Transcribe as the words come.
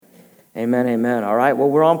Amen, amen. All right, well,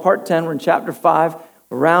 we're on part 10. We're in chapter 5.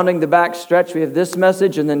 We're rounding the back stretch. We have this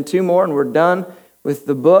message and then 2 more, and we're done with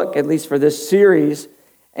the book, at least for this series.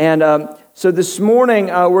 And so this morning,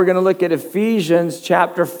 we're going to look at Ephesians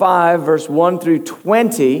chapter 5, verse 1 through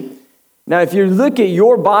 20. Now, if you look at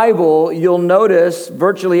your Bible, you'll notice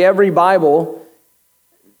virtually every Bible,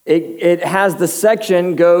 it has the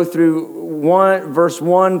section go through verse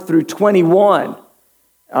 1 through 21.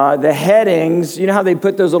 The headings, you know how they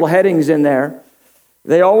put those little headings in there?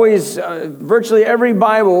 They always, virtually every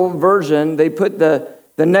Bible version, they put the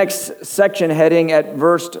next section heading at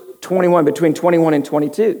verse 21, between 21 and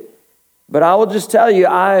 22. But I will just tell you,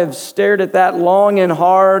 I've stared at that long and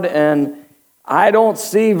hard, and I don't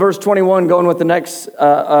see verse 21 going with the next,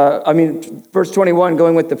 verse 21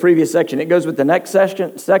 going with the previous section. It goes with the next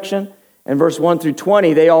section, and verse 1 through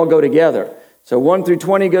 20, they all go together. So 1 through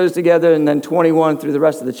 20 goes together, and then 21 through the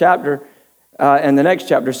rest of the chapter, and the next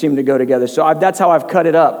chapter seem to go together. So that's how I've cut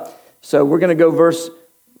it up. So we're going to go verse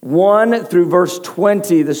 1 through verse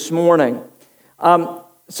 20 this morning.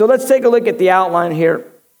 So let's take a look at the outline here.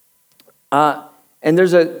 And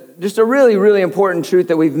there's just a really, really important truth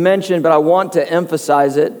that we've mentioned, but I want to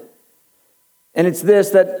emphasize it. And it's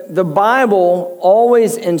this, that the Bible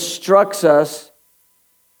always instructs us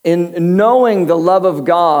in knowing the love of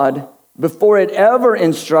God before it ever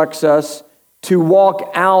instructs us to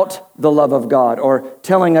walk out the love of God or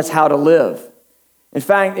telling us how to live. In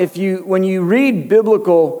fact, when you read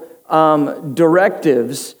biblical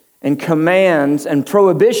directives and commands and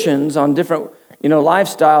prohibitions on different,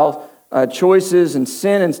 lifestyle choices and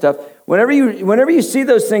sin and stuff, whenever you see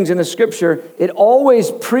those things in the Scripture, it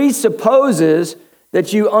always presupposes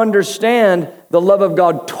that you understand the love of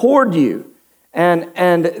God toward you, and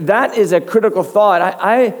that is a critical thought.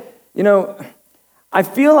 I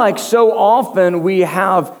feel like so often we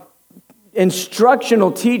have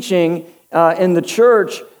instructional teaching in the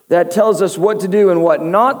church that tells us what to do and what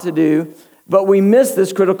not to do, but we miss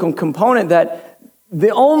this critical component that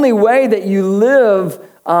the only way that you live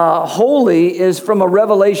holy is from a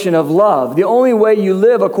revelation of love. The only way you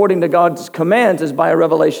live according to God's commands is by a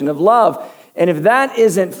revelation of love. And if that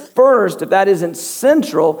isn't first, if that isn't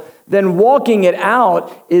central, then walking it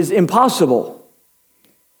out is impossible.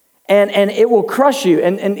 And it will crush you.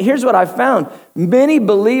 And here's what I've found. Many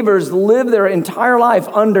believers live their entire life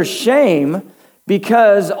under shame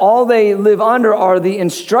because all they live under are the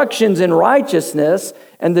instructions in righteousness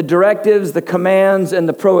and the directives, the commands, and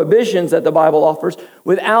the prohibitions that the Bible offers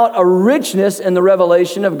without a richness in the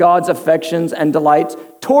revelation of God's affections and delights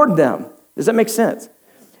toward them. Does that make sense?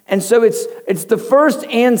 And so it's the first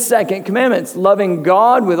and second commandments, loving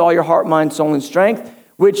God with all your heart, mind, soul, and strength,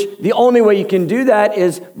 which the only way you can do that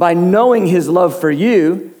is by knowing his love for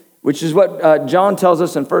you, which is what John tells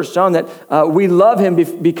us in 1 John, that we love him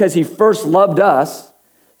because he first loved us.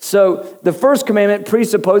 So the first commandment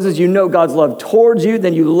presupposes you know God's love towards you,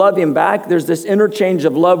 then you love him back. There's this interchange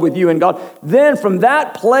of love with you and God. Then from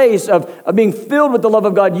that place of being filled with the love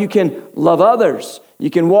of God, you can love others.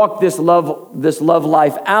 You can walk this love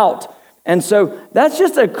life out. And so that's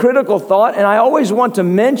just a critical thought, and I always want to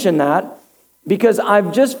mention that, because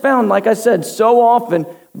I've just found, like I said, so often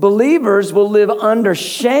believers will live under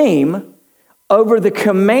shame over the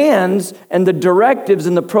commands and the directives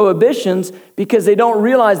and the prohibitions because they don't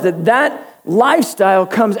realize that lifestyle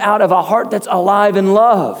comes out of a heart that's alive in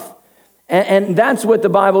love. And that's what the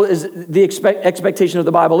Bible is, the expectation of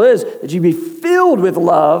the Bible is, that you be filled with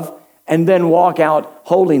love and then walk out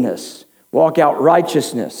holiness, walk out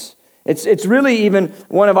righteousness. It's really even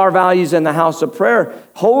one of our values in the house of prayer.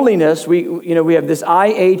 Holiness, we have this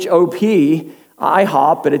IHOP,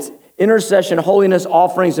 but it's intercession, holiness,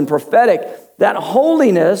 offerings, and prophetic. That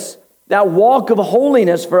holiness, that walk of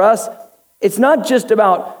holiness for us, it's not just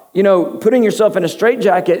about, putting yourself in a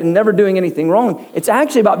straitjacket and never doing anything wrong. It's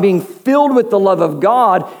actually about being filled with the love of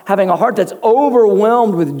God, having a heart that's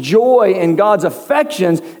overwhelmed with joy in God's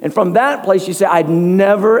affections. And from that place, you say, I'd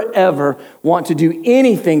never, ever want to do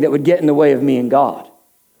anything that would get in the way of me and God.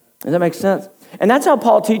 Does that make sense? And that's how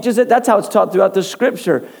Paul teaches it. That's how it's taught throughout the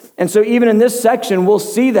Scripture. And so even in this section, we'll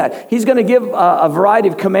see that. He's going to give a variety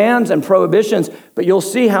of commands and prohibitions, but you'll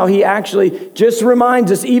see how he actually just reminds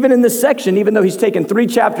us, even in this section, even though he's taken 3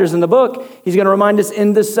 chapters in the book, he's going to remind us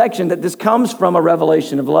in this section that this comes from a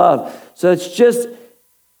revelation of love. So it's just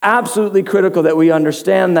absolutely critical that we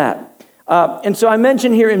understand that. And so I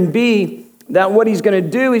mentioned here in B that what he's going to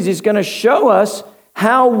do is he's going to show us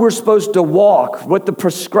how we're supposed to walk, what the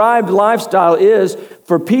prescribed lifestyle is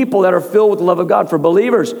for people that are filled with the love of God, for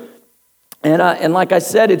believers. And like I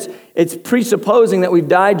said, it's presupposing that we've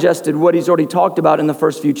digested what he's already talked about in the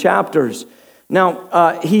first few chapters.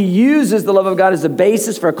 Now, he uses the love of God as a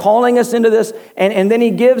basis for calling us into this, and then he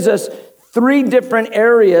gives us 3 different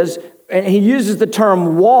areas, and he uses the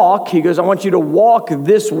term walk. He goes, I want you to walk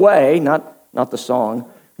this way, not the song,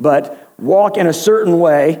 but walk in a certain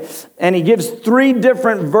way, and he gives 3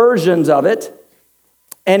 different versions of it,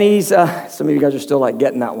 and he's, some of you guys are still like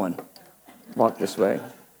getting that one, walk this way.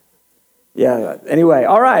 Yeah, anyway,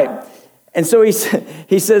 all right. And so he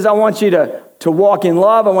says, I want you to walk in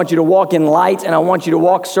love, I want you to walk in light, and I want you to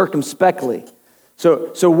walk circumspectly.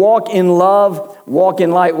 So walk in love, walk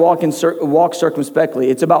in light, walk circumspectly.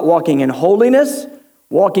 It's about walking in holiness,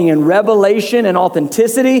 walking in revelation and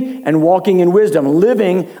authenticity, and walking in wisdom,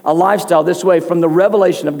 living a lifestyle this way from the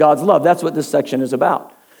revelation of God's love. That's what this section is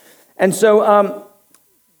about. And so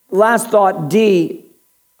last thought, D,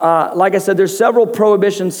 like I said, there's several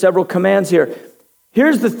prohibitions, several commands here.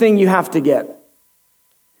 Here's the thing you have to get.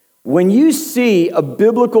 When you see a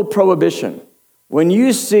biblical prohibition, when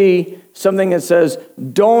you see something that says,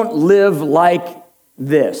 don't live like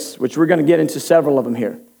this, which we're going to get into several of them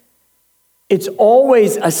here, it's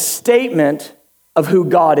always a statement of who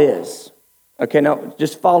God is. Okay, now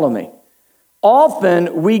just follow me.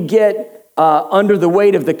 Often we get under the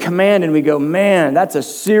weight of the command and we go, man, that's a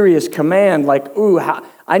serious command. Like, ooh,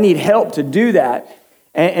 I need help to do that.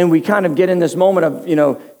 And we kind of get in this moment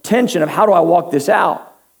of, tension of how do I walk this out?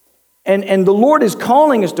 And the Lord is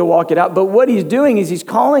calling us to walk it out, but what he's doing is he's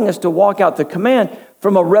calling us to walk out the command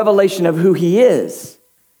from a revelation of who he is.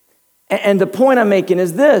 And the point I'm making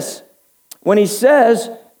is this. When he says,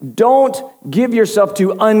 don't give yourself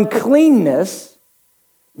to uncleanness,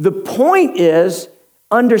 the point is,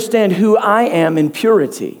 understand who I am in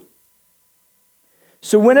purity.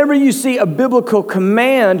 So whenever you see a biblical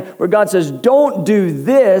command where God says, don't do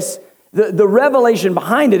this, the revelation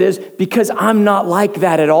behind it is because I'm not like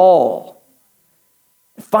that at all.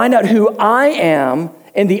 Find out who I am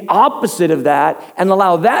and the opposite of that and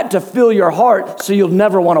allow that to fill your heart so you'll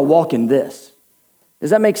never want to walk in this. Does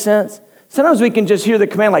that make sense? Sometimes we can just hear the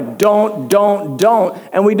command like don't,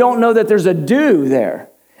 and we don't know that there's a do there.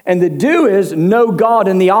 And the do is know God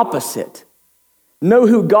in the opposite. Know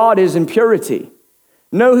who God is in purity.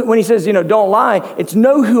 Know when he says, don't lie, it's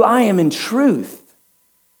know who I am in truth.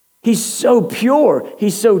 He's so pure.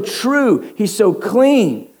 He's so true. He's so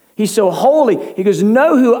clean. He's so holy. He goes,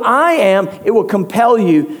 know who I am. It will compel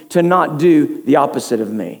you to not do the opposite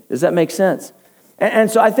of me. Does that make sense?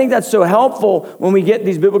 And so I think that's so helpful when we get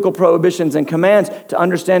these biblical prohibitions and commands to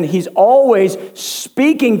understand he's always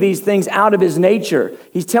speaking these things out of his nature.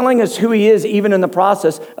 He's telling us who he is, even in the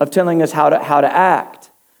process of telling us how to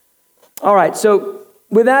act. All right, so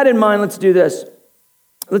with that in mind, let's do this.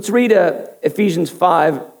 Let's read Ephesians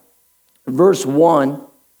 5, verse 1,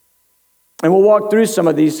 and we'll walk through some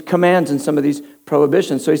of these commands and some of these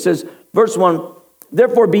prohibitions. So he says, verse 1,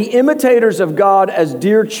 therefore be imitators of God as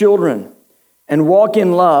dear children, and walk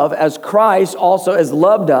in love as Christ also has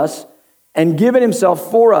loved us and given himself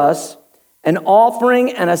for us, an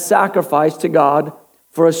offering and a sacrifice to God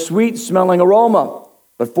for a sweet-smelling aroma.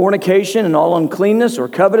 But fornication and all uncleanness or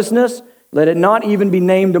covetousness, let it not even be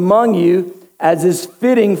named among you, as is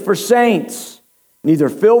fitting for saints. Neither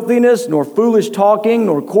filthiness, nor foolish talking,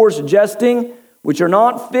 nor coarse jesting, which are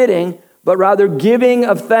not fitting, but rather giving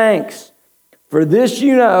of thanks. For this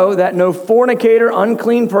you know, that no fornicator,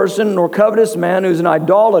 unclean person, nor covetous man who is an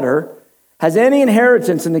idolater has any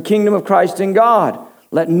inheritance in the kingdom of Christ and God.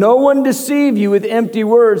 Let no one deceive you with empty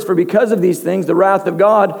words, for because of these things the wrath of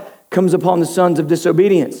God comes upon the sons of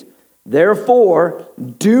disobedience. Therefore,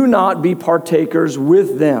 do not be partakers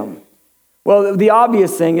with them. Well, the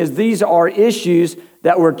obvious thing is these are issues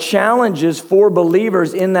that were challenges for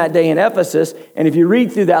believers in that day in Ephesus. And if you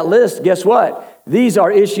read through that list, guess what? These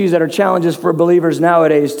are issues that are challenges for believers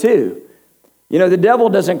nowadays too. The devil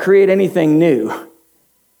doesn't create anything new.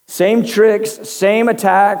 Same tricks, same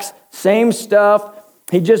attacks, same stuff.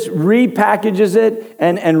 He just repackages it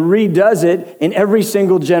and redoes it in every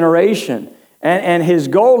single generation. And his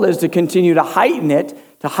goal is to continue to heighten it,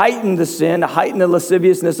 to heighten the sin, to heighten the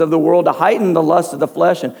lasciviousness of the world, to heighten the lust of the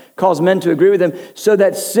flesh and cause men to agree with him so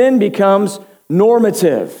that sin becomes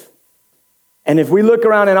normative. And if we look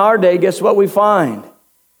around in our day, guess what we find?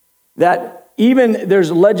 That even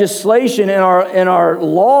there's legislation in our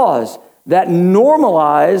laws that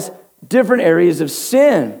normalize different areas of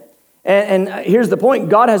sin. And here's the point.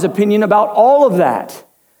 God has opinion about all of that.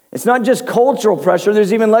 It's not just cultural pressure.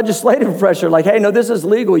 There's even legislative pressure. Like, hey, no, this is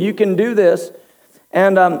legal. You can do this.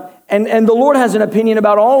 And the Lord has an opinion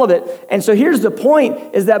about all of it. And so here's the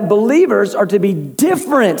point, is that believers are to be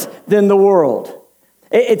different than the world.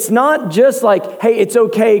 It's not just like, hey, it's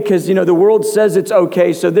okay because, the world says it's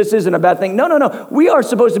okay, so this isn't a bad thing. No. We are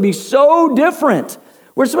supposed to be so different.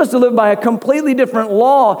 We're supposed to live by a completely different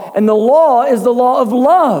law, and the law is the law of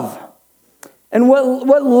love. And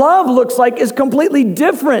what love looks like is completely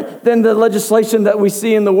different than the legislation that we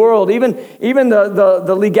see in the world, even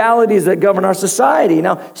the legalities that govern our society.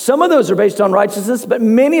 Now, some of those are based on righteousness, but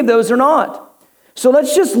many of those are not. So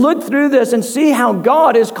let's just look through this and see how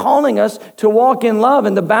God is calling us to walk in love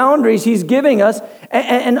and the boundaries he's giving us,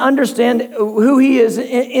 and understand who he is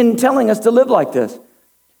in telling us to live like this.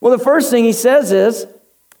 Well, the first thing he says is,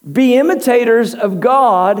 be imitators of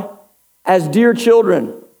God as dear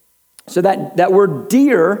children. So that word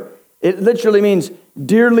dear, it literally means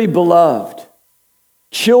dearly beloved.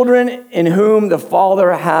 Children in whom the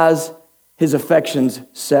Father has his affections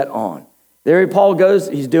set on. There Paul goes,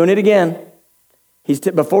 he's doing it again.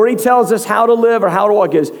 Before he tells us how to live or how to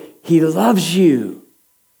walk, he goes, he loves you.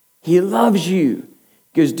 He loves you.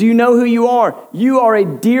 He goes, do you know who you are? You are a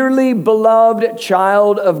dearly beloved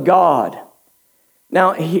child of God.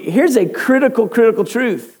 Now, here's a critical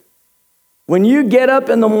truth. When you get up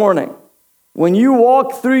in the morning, when you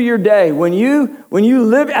walk through your day, when you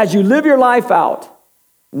live, as you live your life out,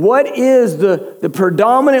 what is the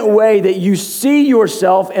predominant way that you see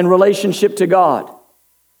yourself in relationship to God?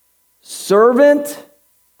 Servant?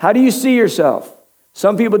 How do you see yourself?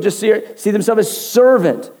 Some people just see themselves as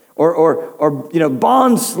servant or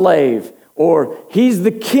bond slave, or he's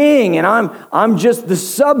the king and I'm just the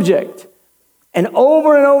subject. And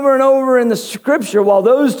over in the scripture, while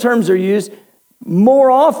those terms are used, more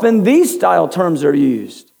often these style terms are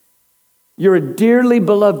used. You're a dearly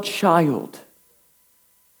beloved child.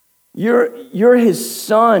 You're his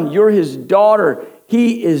son. You're his daughter.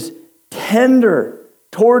 He is tender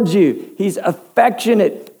towards you. He's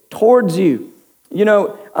affectionate towards you.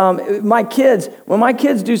 My kids, when my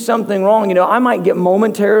kids do something wrong, I might get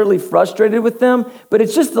momentarily frustrated with them, but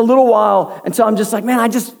it's just a little while until I'm just like, man, I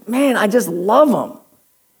just love them.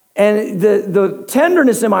 And the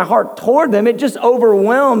tenderness in my heart toward them, it just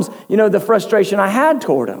overwhelms, the frustration I had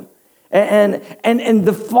toward them. And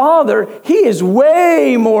the Father, he is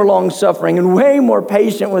way more long-suffering and way more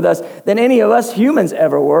patient with us than any of us humans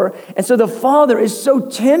ever were. And so the Father is so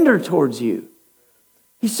tender towards you.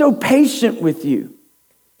 He's so patient with you.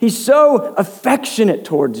 He's so affectionate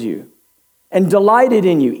towards you and delighted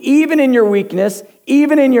in you, even in your weakness,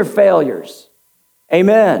 even in your failures.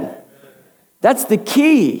 Amen. That's the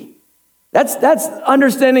key. That's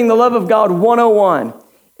understanding the love of God 101.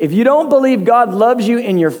 If you don't believe God loves you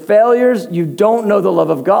in your failures, you don't know the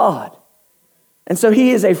love of God. And so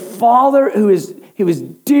he is a Father who is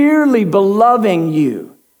dearly beloving you.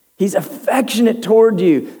 He's affectionate toward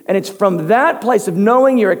you. And it's from that place of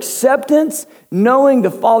knowing your acceptance, knowing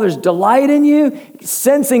the Father's delight in you,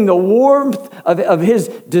 sensing the warmth of his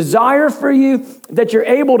desire for you, that you're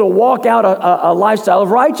able to walk out a lifestyle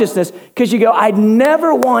of righteousness, because you go, I'd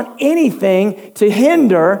never want anything to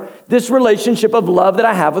hinder this relationship of love that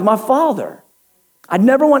I have with my Father. I'd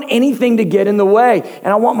never want anything to get in the way. And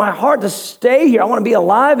I want my heart to stay here. I want to be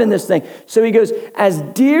alive in this thing. So he goes, as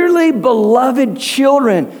dearly beloved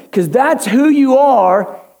children, because that's who you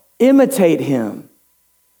are, imitate him.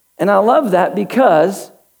 And I love that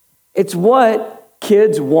because it's what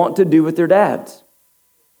kids want to do with their dads.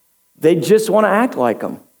 They just want to act like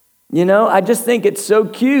them. I just think it's so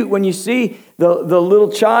cute when you see the little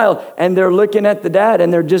child and they're looking at the dad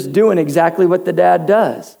and they're just doing exactly what the dad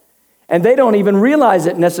does. And they don't even realize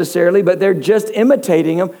it necessarily, but they're just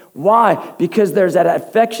imitating him. Why? Because there's that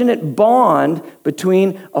affectionate bond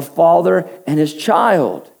between a father and his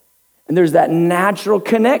child. And there's that natural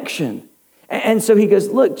connection. And so he goes,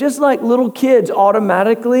 look, just like little kids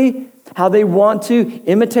automatically, how they want to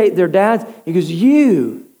imitate their dads, he goes,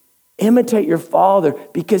 you imitate your Father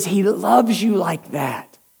because he loves you like that.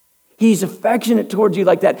 He's affectionate towards you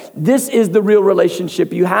like that. This is the real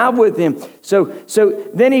relationship you have with him. So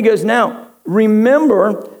then he goes, now,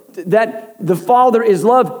 remember that the Father is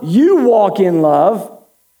love. You walk in love.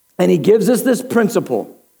 And he gives us this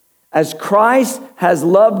principle. As Christ has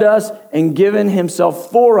loved us and given himself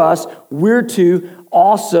for us, we're to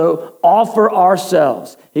also offer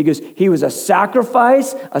ourselves. He goes, he was a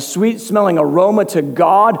sacrifice, a sweet-smelling aroma to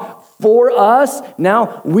God for us.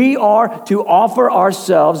 Now we are to offer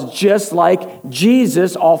ourselves just like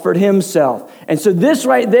Jesus offered himself. And so this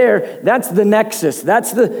right there, that's the nexus.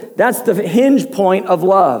 That's the hinge point of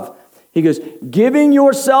love. He goes, giving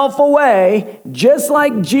yourself away just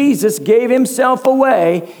like Jesus gave himself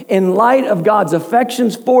away in light of God's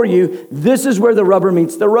affections for you. This is where the rubber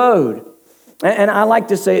meets the road. And I like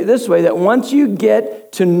to say it this way, that once you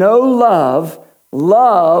get to know love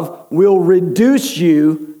Love will reduce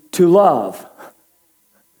you to love.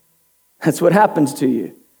 That's what happens to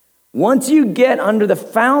you. Once you get under the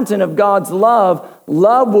fountain of God's love,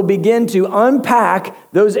 love will begin to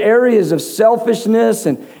unpack those areas of selfishness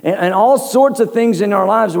and all sorts of things in our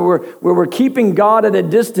lives where we're keeping God at a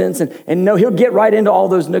distance. And no, he'll get right into all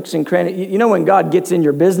those nooks and crannies. You know when God gets in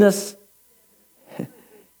your business?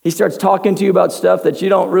 He starts talking to you about stuff that you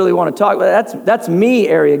don't really want to talk about. That's me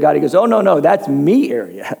area, God. He goes, oh, no, that's me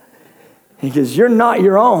area. He goes, you're not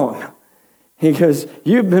your own. He goes,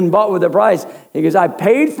 you've been bought with a price. He goes, I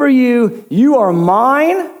paid for you. You are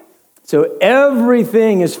mine. So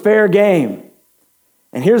everything is fair game.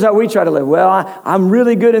 And here's how we try to live. Well, I'm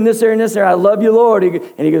really good in this area and this area. I love you, Lord.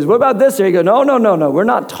 And he goes, what about this area? He goes, no. We're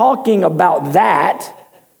not talking about that.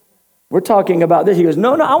 We're talking about this. He goes,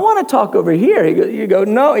 no, I want to talk over here. You go,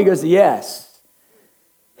 no. He goes, yes.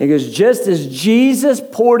 He goes, just as Jesus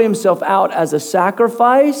poured himself out as a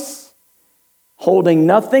sacrifice, holding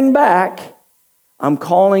nothing back, I'm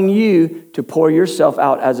calling you to pour yourself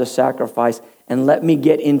out as a sacrifice and let me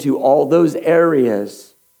get into all those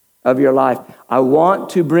areas of your life. I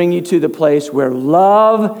want to bring you to the place where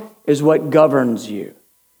love is what governs you.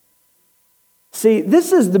 See,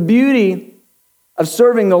 this is the beauty of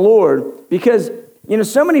serving the Lord because,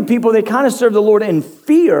 so many people, they kind of serve the Lord in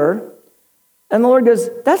fear, and the Lord goes,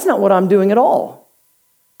 that's not what I'm doing at all.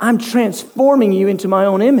 I'm transforming you into my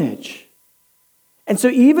own image. And so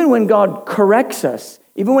even when God corrects us,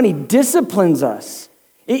 even when he disciplines us,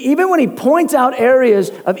 even when he points out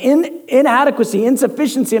areas of inadequacy,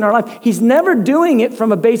 insufficiency in our life, he's never doing it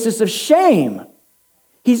from a basis of shame.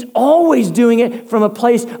 He's always doing it from a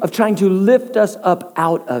place of trying to lift us up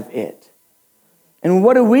out of it. And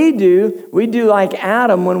what do? We do like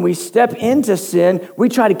Adam when we step into sin. We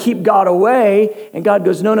try to keep God away. And God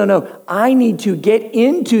goes, no. I need to get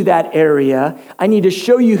into that area. I need to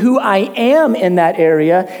show you who I am in that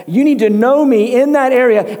area. You need to know me in that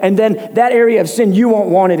area. And then that area of sin, you won't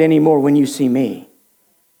want it anymore when you see me.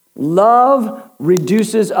 Love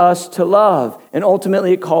reduces us to love. And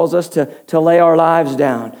ultimately it calls us to lay our lives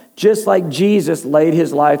down. Just like Jesus laid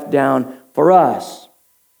his life down for us.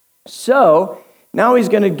 So now he's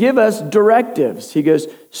going to give us directives. He goes,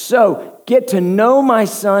 so get to know my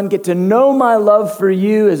son, get to know my love for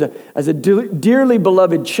you as a dearly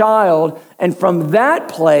beloved child. And from that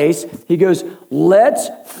place, he goes, let's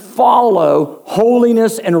follow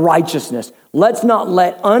holiness and righteousness. Let's not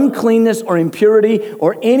let uncleanness or impurity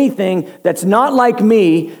or anything that's not like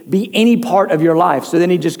me be any part of your life. So then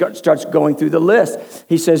he just starts going through the list.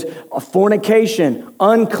 He says, fornication,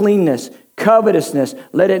 uncleanness, covetousness,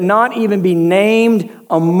 let it not even be named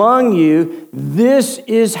among you. This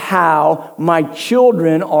is how my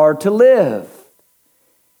children are to live.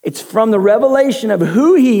 It's from the revelation of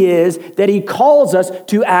who he is that he calls us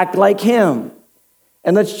to act like him.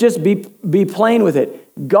 And let's just be plain with it.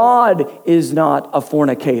 God is not a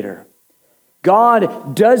fornicator.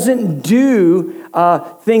 God doesn't do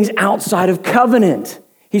things outside of covenant.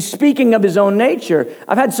 He's speaking of his own nature.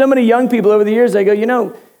 I've had so many young people over the years, they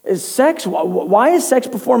go, is sex, why is sex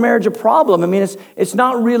before marriage a problem? I mean, it's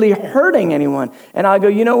not really hurting anyone. And I go,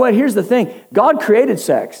 you know what? Here's the thing. God created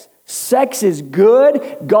sex. Sex is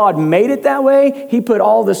good. God made it that way. He put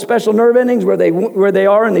all the special nerve endings where they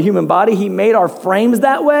are in the human body. He made our frames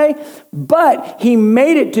that way. But he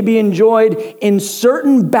made it to be enjoyed in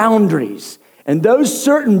certain boundaries. And those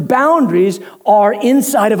certain boundaries are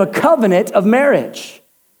inside of a covenant of marriage.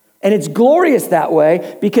 And it's glorious that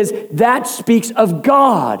way because that speaks of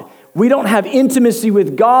God. We don't have intimacy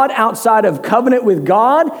with God outside of covenant with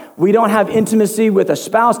God. We don't have intimacy with a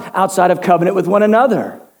spouse outside of covenant with one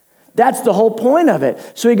another. That's the whole point of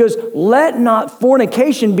it. So he goes, let not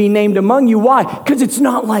fornication be named among you. Why? Because it's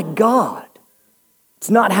not like God.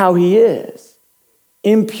 It's not how he is.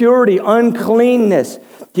 Impurity, uncleanness.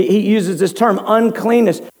 He uses this term,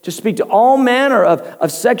 uncleanness, to speak to all manner of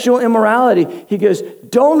sexual immorality. He goes,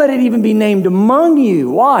 don't let it even be named among you.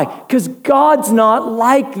 Why? Because God's not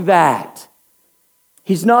like that.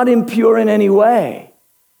 He's not impure in any way.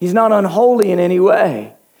 He's not unholy in any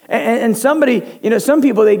way. And somebody, some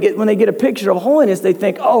people, when they get a picture of holiness, they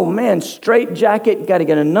think, oh man, straight jacket, got to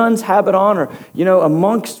get a nun's habit on, or, a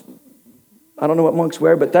monk's, I don't know what monks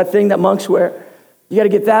wear, but that thing that monks wear, you got to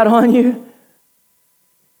get that on you.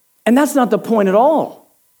 And that's not the point at all.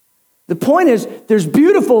 The point is there's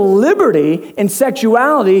beautiful liberty in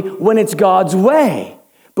sexuality when it's God's way.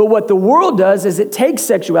 But what the world does is it takes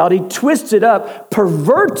sexuality, twists it up,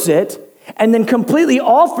 perverts it, and then completely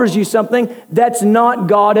offers you something that's not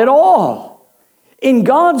God at all. In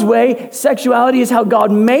God's way, sexuality is how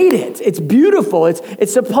God made it. It's beautiful.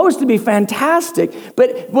 It's supposed to be fantastic.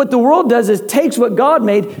 But what the world does is takes what God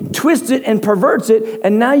made, twists it and perverts it,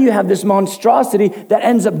 and now you have this monstrosity that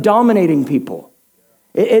ends up dominating people.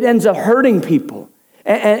 It ends up hurting people.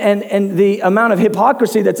 And the amount of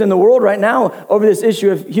hypocrisy that's in the world right now over this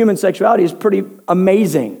issue of human sexuality is pretty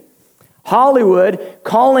amazing. Hollywood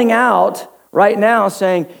calling out right now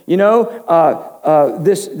saying,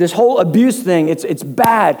 this whole abuse thing, it's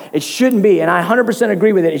bad. It shouldn't be. And I 100%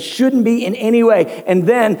 agree with it. It shouldn't be in any way. And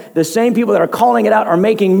then the same people that are calling it out are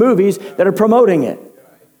making movies that are promoting it.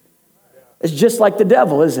 It's just like the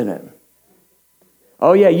devil, isn't it?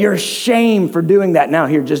 Oh yeah, you're ashamed for doing that. Now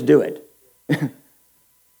here, just do it.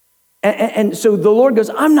 and so the Lord goes,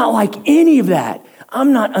 I'm not like any of that.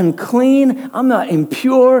 I'm not unclean. I'm not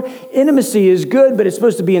impure. Intimacy is good, but it's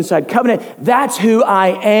supposed to be inside covenant. That's who I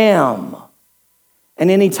am. And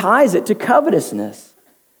then he ties it to covetousness.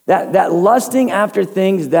 That lusting after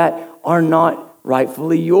things that are not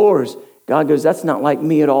rightfully yours. God goes, that's not like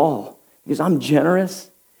me at all. He goes, I'm generous.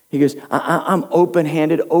 He goes, I'm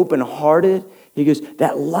open-handed, open-hearted. He goes,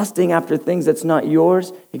 that lusting after things that's not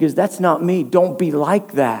yours. He goes, that's not me. Don't be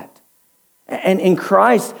like that. And in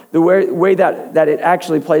Christ, the way that it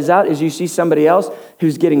actually plays out is you see somebody else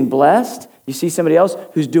who's getting blessed. You see somebody else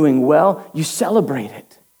who's doing well. You celebrate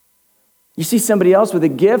it. You see somebody else with a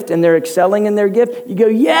gift and they're excelling in their gift. You go,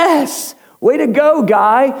 yes, way to go,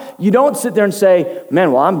 guy. You don't sit there and say,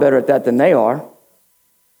 man, well, I'm better at that than they are.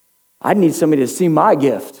 I need somebody to see my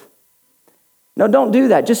gift. No, don't do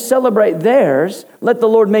that. Just celebrate theirs. Let the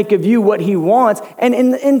Lord make of you what he wants. And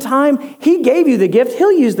in time, he gave you the gift.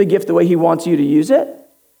 He'll use the gift the way he wants you to use it.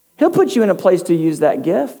 He'll put you in a place to use that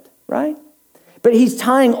gift, right? But he's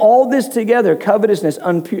tying all this together, covetousness,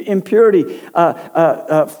 impurity,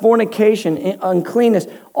 fornication, uncleanness,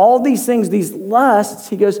 all these things, these lusts.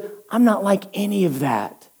 He goes, I'm not like any of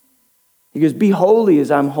that. He goes, be holy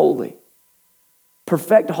as I'm holy.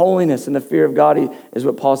 Perfect holiness in the fear of God is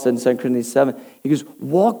what Paul said in 2 Corinthians 7. He goes,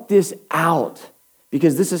 walk this out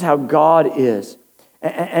because this is how God is.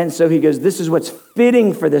 And so he goes, this is what's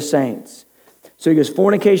fitting for the saints. So he goes,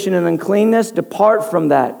 fornication and uncleanness, depart from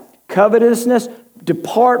that. Covetousness,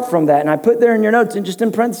 depart from that. And I put there in your notes and just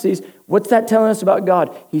in parentheses, what's that telling us about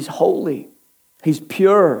God? He's holy. He's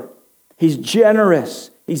pure. He's generous.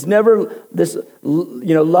 He's never this,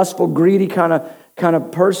 lustful, greedy kind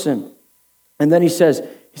of person. And then he says,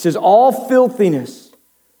 all filthiness,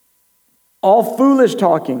 all foolish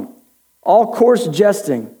talking, all coarse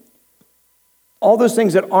jesting, all those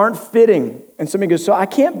things that aren't fitting. And somebody goes, so I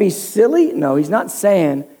can't be silly? No, he's not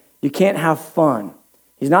saying you can't have fun.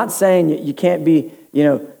 He's not saying you can't be,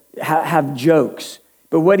 have jokes.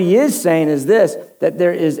 But what he is saying is this, that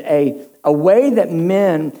there is a way that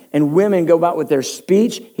men and women go about with their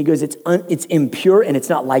speech. He goes, it's impure and it's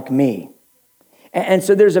not like me. And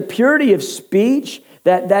so there's a purity of speech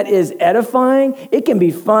that is edifying. It can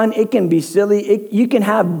be fun. It can be silly. You can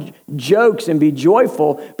have jokes and be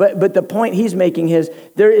joyful. But the point he's making is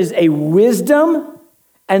there is a wisdom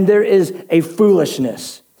and there is a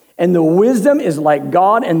foolishness. And the wisdom is like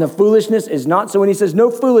God and the foolishness is not. So when he says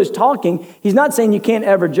no foolish talking, he's not saying you can't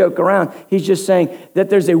ever joke around. He's just saying that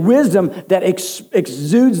there's a wisdom that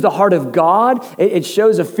exudes the heart of God. It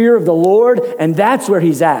shows a fear of the Lord. And that's where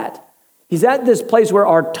he's at. He's at this place where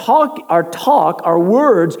our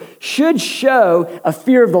words should show a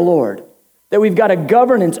fear of the Lord. That we've got a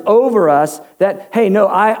governance over us that, hey, no,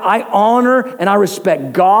 I honor and I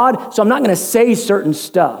respect God, so I'm not going to say certain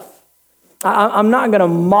stuff. I'm not going to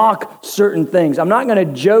mock certain things. I'm not going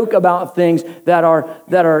to joke about things that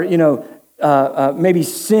are maybe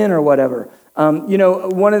sin or whatever.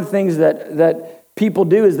 One of the things that people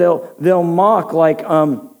do is they'll mock like.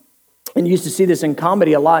 And you used to see this in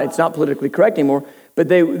comedy a lot. It's not politically correct anymore, but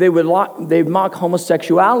they'd mock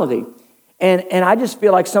homosexuality. And I just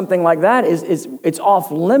feel like something like that it's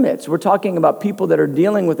off limits. We're talking about people that are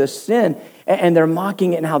dealing with a sin and they're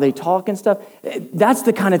mocking it and how they talk and stuff. That's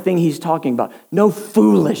the kind of thing he's talking about. No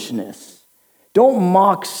foolishness. Don't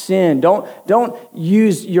mock sin. Don't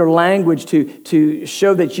use your language to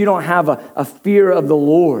show that you don't have a fear of the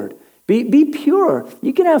Lord. Be pure.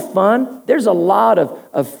 You can have fun. There's a lot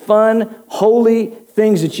of fun, holy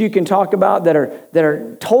things that you can talk about that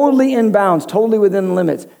are totally in bounds, totally within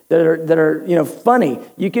limits, that are funny.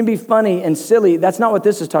 You can be funny and silly. That's not what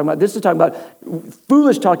this is talking about. This is talking about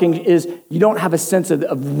foolish talking is you don't have a sense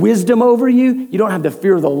of wisdom over you. You don't have the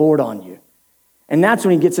fear of the Lord on you. And that's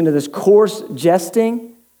when he gets into this coarse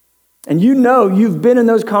jesting. And you've been in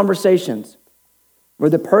those conversations. where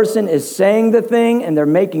the person is saying the thing and they're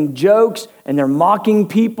making jokes and they're mocking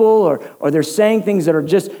people or they're saying things that are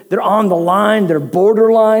just, they're on the line, they're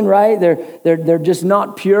borderline, right? They're just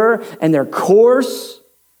not pure and they're coarse.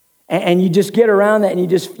 And you just get around that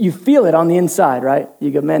and you feel it on the inside, right? You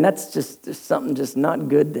go, man, that's just something just not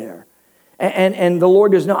good there. And the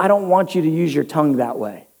Lord goes, no, I don't want you to use your tongue that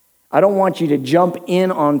way. I don't want you to jump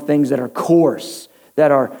in on things that are coarse, that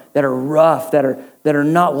are rough, that are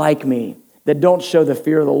not like me, that don't show the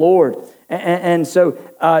fear of the Lord. And so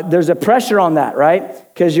there's a pressure on that,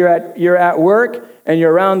 right? Because you're at work and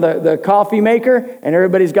you're around the coffee maker and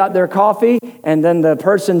everybody's got their coffee and then the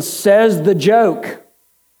person says the joke.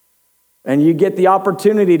 And you get the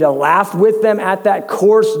opportunity to laugh with them at that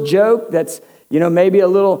coarse joke that's, maybe a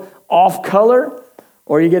little off color,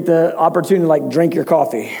 or you get the opportunity to like drink your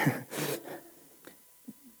coffee.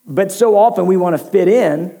 But so often we want to fit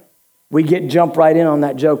in, we jump right in on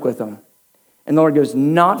that joke with them. And the Lord goes,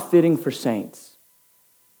 not fitting for saints.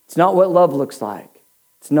 It's not what love looks like.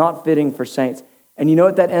 It's not fitting for saints. And you know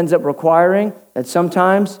what that ends up requiring? That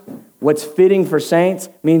sometimes what's fitting for saints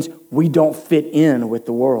means we don't fit in with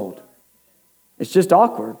the world. It's just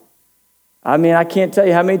awkward. I mean, I can't tell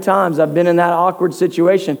you how many times I've been in that awkward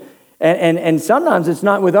situation. And sometimes it's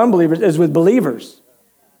not with unbelievers, it's with believers.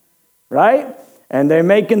 Right? And they're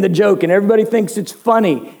making the joke and everybody thinks it's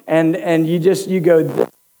funny. And you go,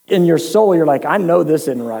 in your soul, you're like, I know this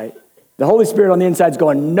isn't right. The Holy Spirit on the inside is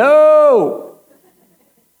going, no.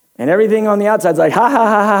 And everything on the outside is like, ha, ha,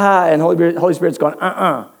 ha, ha, ha. And Holy Spirit's going,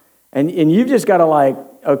 And you've just got to like,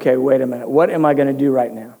 okay, wait a minute. What am I going to do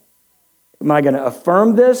right now? Am I going to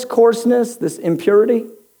affirm this coarseness, this impurity?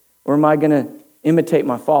 Or am I going to imitate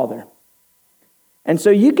my Father? And so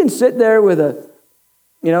you can sit there with a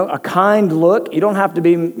kind look. You don't have to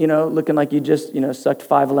be, looking like you just, sucked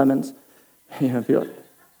 5 lemons. Feel like,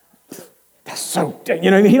 that's so, you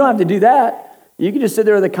don't have to do that. You can just sit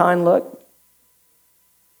there with a kind look.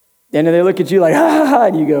 And then they look at you like, ha, ha, ha,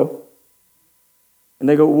 and you go. And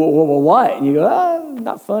they go, well, what? And you go,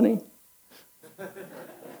 not funny.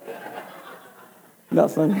 Not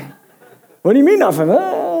funny. What do you mean not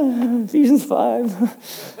funny? Ephesians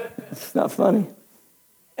 5. It's not funny.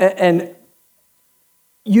 And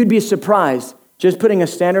you'd be surprised, just putting a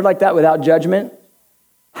standard like that without judgment,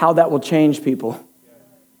 how that will change people.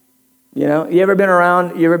 You ever been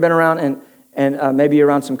around and maybe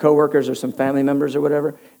around some coworkers or some family members or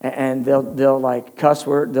whatever, and they'll like cuss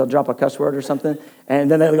word, they'll drop a cuss word or something, and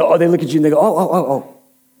then they go, they look at you and they go, oh.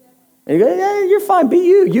 And you go, yeah, you're fine, be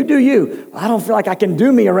you. You do you. I don't feel like I can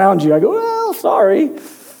do me around you. I go, well, sorry.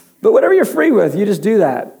 But whatever you're free with, you just do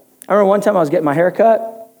that. I remember one time I was getting my hair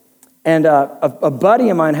cut, and a buddy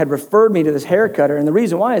of mine had referred me to this hair cutter. And the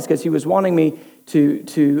reason why is because he was wanting me to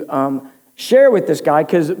share with this guy,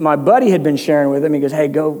 because my buddy had been sharing with him. He goes, hey,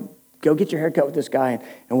 go get your hair cut with this guy,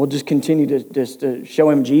 and we'll just continue to show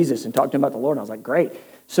him Jesus and talk to him about the Lord. And I was like, great.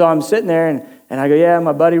 So I'm sitting there, and I go, yeah,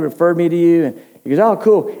 my buddy referred me to you. And he goes, oh,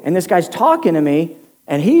 cool. And this guy's talking to me,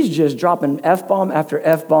 and he's just dropping F-bomb after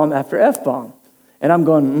F-bomb after F-bomb. And I'm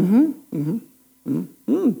going, and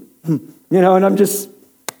I'm just,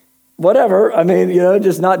 whatever. I mean,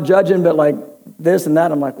 just not judging, but like this and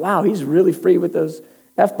that. I'm like, wow, he's really free with those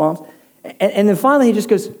F-bombs. And then finally he just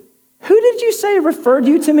goes, who did you say referred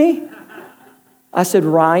you to me? I said,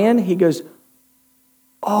 Ryan. He goes,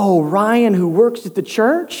 oh, Ryan who works at the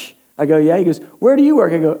church? I go, yeah. He goes, where do you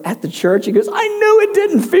work? I go, at the church. He goes, I knew it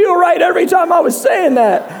didn't feel right every time I was saying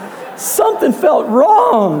that. Something felt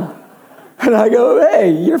wrong. And I go,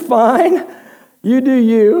 hey, you're fine. You do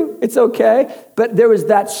you. It's okay. But there was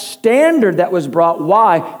that standard that was brought.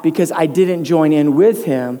 Why? Because I didn't join in with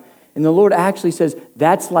him. And the Lord actually says,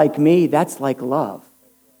 that's like me. That's like love.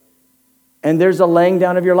 And there's a laying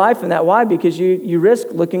down of your life in that. Why? Because you risk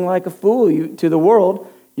looking like a fool to the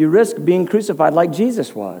world. You risk being crucified like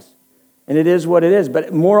Jesus was. And it is what it is.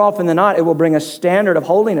 But more often than not, it will bring a standard of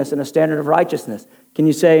holiness and a standard of righteousness. Can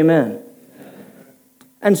you say amen?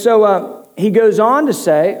 And so he goes on to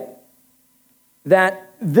say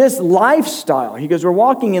that this lifestyle, he goes, we're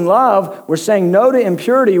walking in love. We're saying no to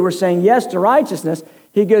impurity. We're saying yes to righteousness.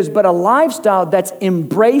 He goes, but a lifestyle that's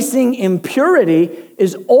embracing impurity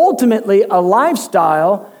is ultimately a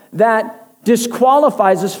lifestyle that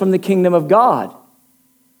disqualifies us from the kingdom of God,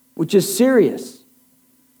 which is serious.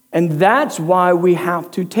 And that's why we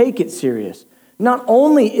have to take it serious. Not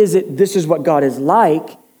only is it, this is what God is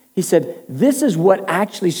like, he said, this is what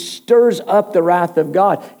actually stirs up the wrath of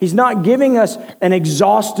God. He's not giving us an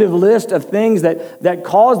exhaustive list of things that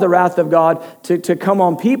cause the wrath of God to come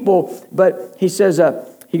on people, but he says,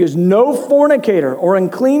 He goes, no fornicator or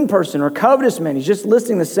unclean person or covetous man. He's just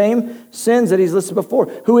listing the same sins that he's listed before.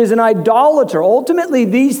 Who is an idolater. Ultimately,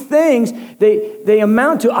 these things, they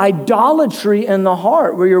amount to idolatry in the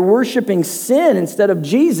heart, where you're worshiping sin instead of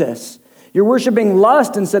Jesus. You're worshiping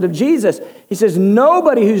lust instead of Jesus. He says,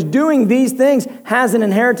 nobody who's doing these things has an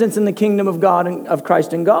inheritance in the kingdom of God and of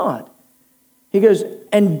Christ and God. He goes,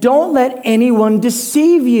 and don't let anyone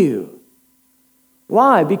deceive you.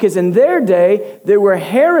 Why? Because in their day, there were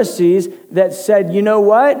heresies that said, you know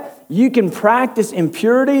what? You can practice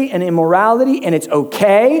impurity and immorality and it's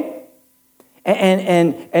okay.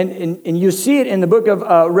 And you see it in the book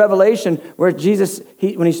of Revelation where Jesus,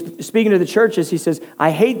 when he's speaking to the churches, he says,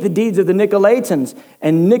 I hate the deeds of the Nicolaitans.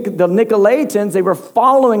 And the Nicolaitans, they were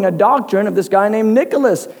following a doctrine of this guy named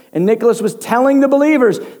Nicholas. And Nicholas was telling the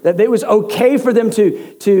believers that it was okay for them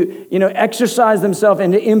to exercise themselves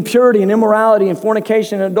into impurity and immorality and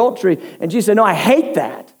fornication and adultery. And Jesus said, no, I hate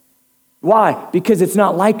that. Why? Because it's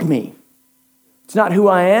not like me. It's not who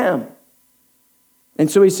I am. And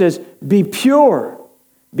so he says, be pure,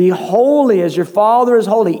 be holy as your Father is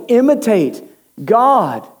holy, imitate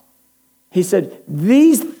God. He said,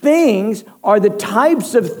 these things are the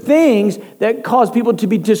types of things that cause people to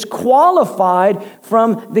be disqualified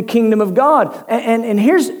from the kingdom of God. And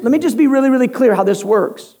let me just be really, really clear how this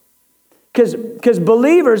works. Because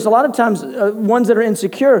believers, a lot of times, ones that are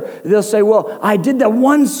insecure, they'll say, well, I did that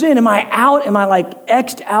one sin. Am I out? Am I like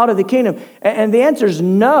X'd out of the kingdom? And the answer is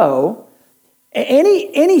no.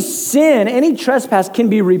 Any sin, any trespass can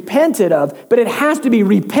be repented of, but it has to be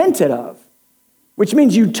repented of, which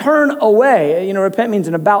means you turn away. Repent means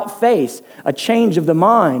an about face, a change of the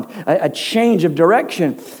mind, a change of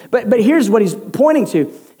direction. But here's what he's pointing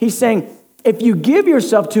to. He's saying, if you give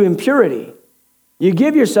yourself to impurity, you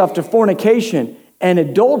give yourself to fornication and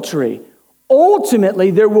adultery, ultimately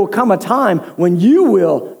there will come a time when you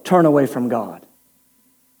will turn away from God.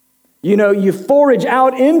 You forage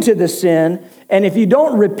out into the sin, and if you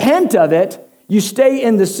don't repent of it, you stay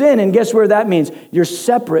in the sin, and guess where that means? You're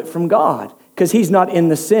separate from God, because he's not in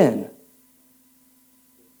the sin.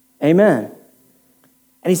 Amen.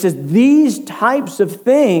 And he says, these types of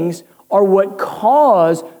things are what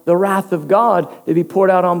cause the wrath of God to be poured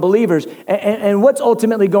out on believers. And what's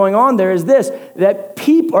ultimately going on there is this, that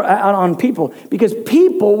people are out on people, because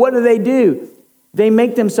people, what do? They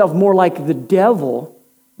make themselves more like the devil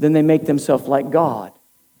than they make themselves like God.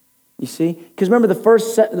 You see? Because remember, the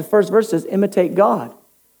first verse says, imitate God.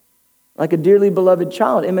 Like a dearly beloved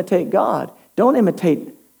child, imitate God. Don't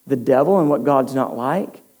imitate the devil and what God's not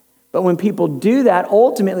like. But when people do that,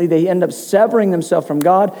 ultimately they end up severing themselves from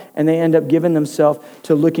God, and they end up giving themselves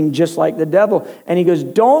to looking just like the devil. And he goes,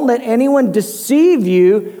 don't let anyone deceive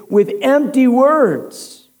you with empty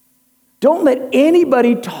words. Don't let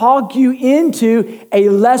anybody talk you into a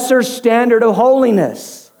lesser standard of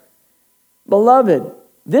holiness. Beloved,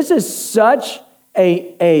 this is such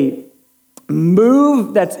a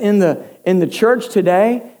move that's in the church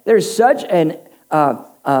today. There's such a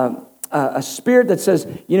spirit that says,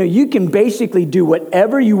 you can basically do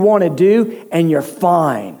whatever you want to do and you're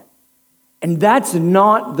fine. And that's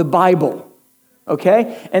not the Bible.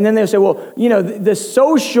 Okay? And then they'll say, well, the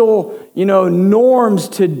social, norms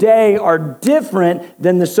today are different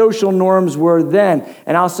than the social norms were then.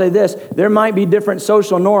 And I'll say this, there might be different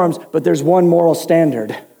social norms, but there's one moral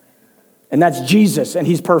standard. And that's Jesus, and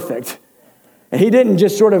he's perfect. And he didn't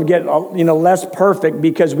just sort of get, less perfect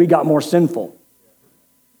because we got more sinful.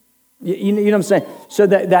 You know what I'm saying? So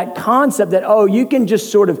that concept that, you can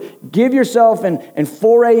just sort of give yourself and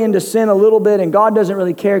foray into sin a little bit, and God doesn't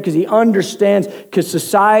really care because he understands, because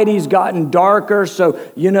society's gotten darker, so,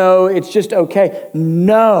 it's just okay.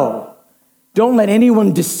 No. Don't let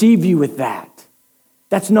anyone deceive you with that.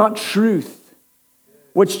 That's not truth.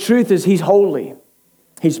 What's truth is he's holy.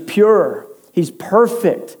 He's pure. He's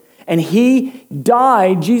perfect. And he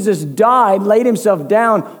died, Jesus died, laid himself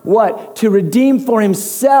down, what? To redeem for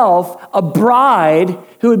himself a bride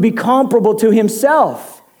who would be comparable to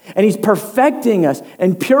himself. And he's perfecting us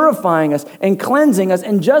and purifying us and cleansing us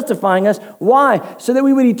and justifying us. Why? So that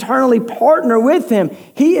we would eternally partner with him.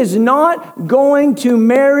 He is not going to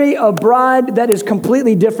marry a bride that is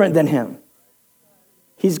completely different than him.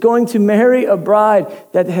 He's going to marry a bride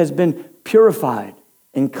that has been purified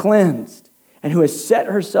and cleansed, and who has set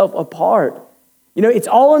herself apart. It's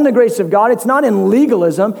all in the grace of God. It's not in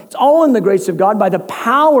legalism. It's all in the grace of God by the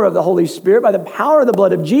power of the Holy Spirit, by the power of the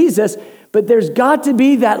blood of Jesus. But there's got to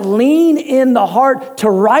be that lean in the heart to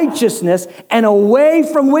righteousness and away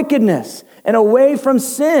from wickedness. and away from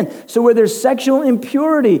sin. So where there's sexual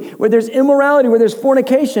impurity, where there's immorality, where there's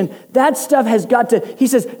fornication, that stuff has got to, he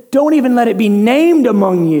says, don't even let it be named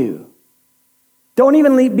among you. Don't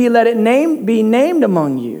even let it be named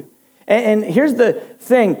among you. And here's the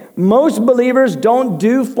thing. Most believers don't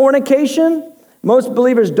do fornication. Most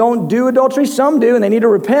believers don't do adultery. Some do, and they need to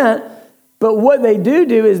repent. But what they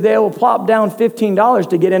do is they will plop down $15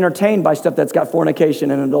 to get entertained by stuff that's got fornication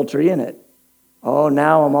and adultery in it. Oh,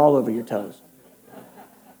 now I'm all over your toes.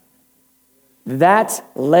 That's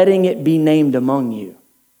letting it be named among you.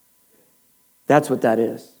 That's what that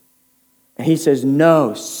is. And he says,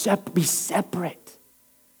 no, be separate.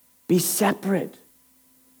 Be separate.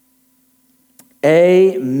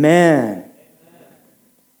 Amen.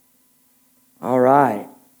 All right.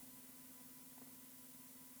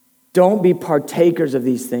 Don't be partakers of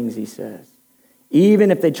these things, he says. Even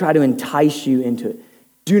if they try to entice you into it,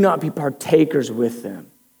 do not be partakers with them.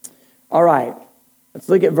 All right, let's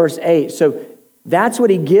look at verse 8. So that's what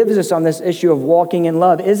he gives us on this issue of walking in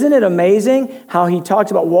love. Isn't it amazing how he talks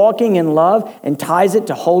about walking in love and ties it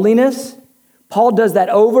to holiness? Paul does that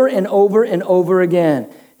over and over and over again.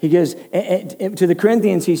 He goes, and to the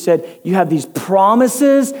Corinthians, he said, you have these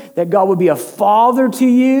promises that God would be a father to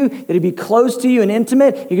you, that he'd be close to you and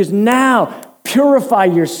intimate. He goes, now purify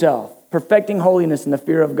yourself, perfecting holiness in the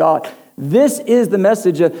fear of God. This is the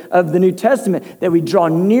message of the New Testament, that we draw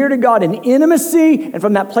near to God in intimacy, and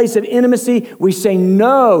from that place of intimacy, we say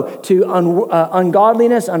no to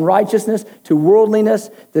ungodliness, unrighteousness, to worldliness,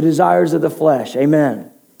 the desires of the flesh.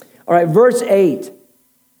 Amen. All right, verse 8.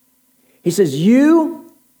 He says, you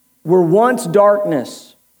were once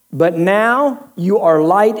darkness, but now you are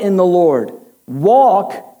light in the Lord.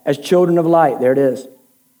 Walk as children of light. There it is.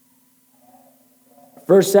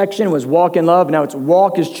 First section was walk in love. Now it's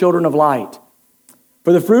walk as children of light.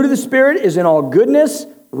 For the fruit of the Spirit is in all goodness,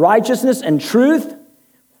 righteousness, and truth,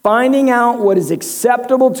 finding out what is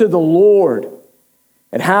acceptable to the Lord,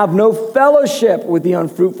 and have no fellowship with the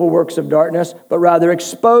unfruitful works of darkness, but rather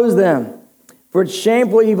expose them. For it's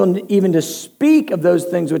shameful even to speak of those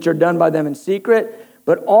things which are done by them in secret,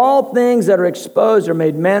 but all things that are exposed are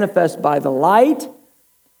made manifest by the light.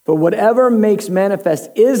 For whatever makes manifest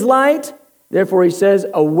is light. Therefore he says,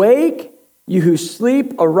 awake, you who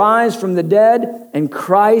sleep, arise from the dead, and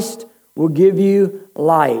Christ will give you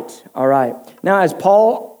light. All right. Now, as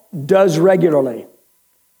Paul does regularly,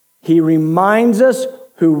 he reminds us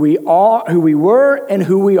who we are, who we were, and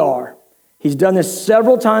who we are. He's done this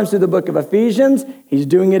several times through the book of Ephesians. He's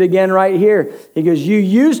doing it again right here. He goes, you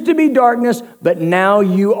used to be darkness, but now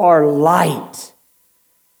you are light.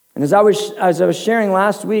 And as I was sharing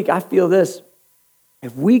last week, I feel this.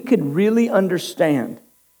 If we could really understand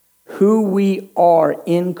who we are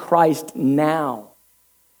in Christ now,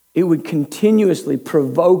 it would continuously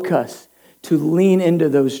provoke us to lean into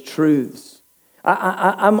those truths.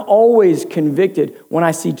 I'm always convicted when I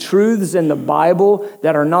see truths in the Bible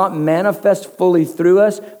that are not manifest fully through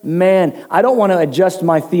us. Man, I don't want to adjust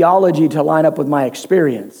my theology to line up with my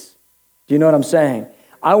experience. Do you know what I'm saying?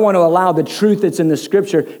 I want to allow the truth that's in the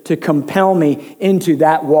Scripture to compel me into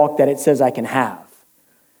that walk that it says I can have.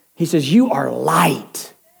 He says, you are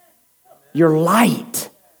light. You're light.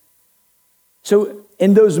 So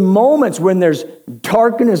in those moments when there's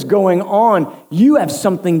darkness going on, you have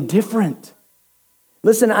something different.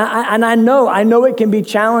 Listen, I know it can be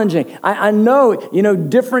challenging. I know,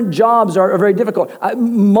 different jobs are very difficult.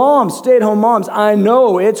 Moms, stay-at-home moms, I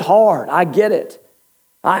know it's hard. I get it.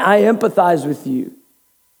 I empathize with you.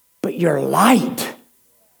 But you're light.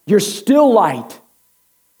 You're still light.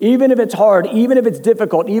 Even if it's hard, even if it's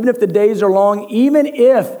difficult, even if the days are long, even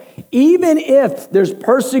if there's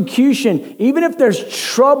persecution, even if there's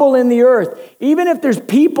trouble in the earth, even if there's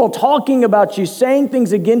people talking about you, saying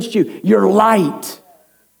things against you, you're light.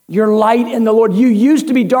 You're light in the Lord. You used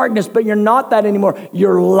to be darkness, but you're not that anymore.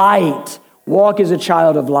 You're light. Walk as a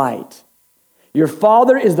child of light. Your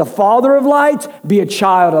Father is the Father of light. Be a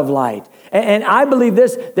child of light. And I believe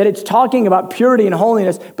this, that it's talking about purity and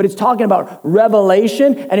holiness, but it's talking about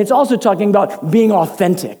revelation, and it's also talking about being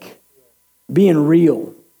authentic, being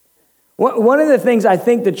real. One of the things I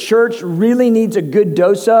think the church really needs a good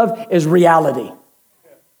dose of is reality.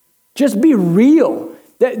 Just be real.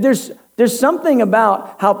 There's something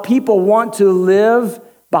about how people want to live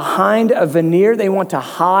behind a veneer. They want to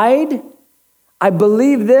hide. I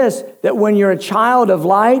believe this, that when you're a child of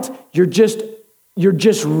light, you're just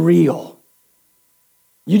real.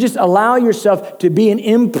 You just allow yourself to be an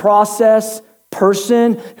in-process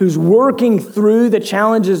person who's working through the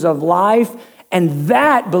challenges of life. And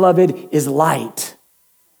that, beloved, is light.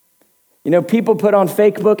 People put on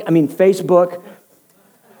Facebook.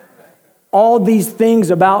 all these things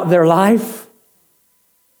about their life.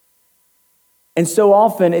 And so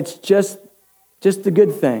often it's just the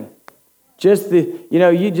good thing. Just the,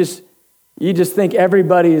 you just think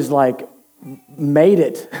everybody is like made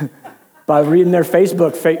it by reading their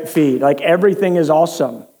Facebook feed. Like everything is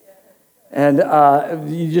awesome. And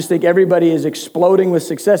you just think everybody is exploding with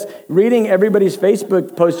success. Reading everybody's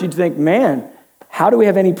Facebook post, you'd think, man, how do we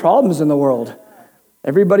have any problems in the world?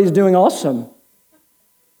 Everybody's doing awesome.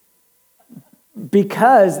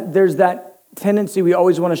 Because there's that tendency, we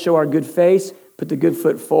always want to show our good face, put the good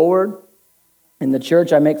foot forward. In the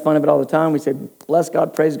church, I make fun of it all the time. We say, bless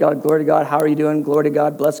God, praise God, glory to God. How are you doing? Glory to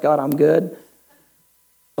God, bless God, I'm good.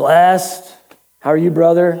 Blessed. How are you,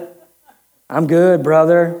 brother? I'm good,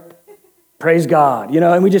 brother. Praise God.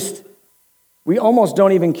 And we almost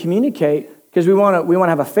don't even communicate because we want to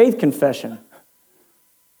have a faith confession,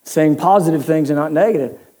 saying positive things and not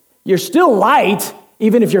negative. You're still light,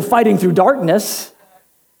 even if you're fighting through darkness.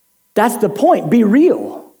 That's the point. Be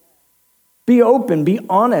real. Be open. Be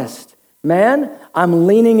honest. Man, I'm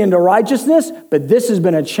leaning into righteousness, but this has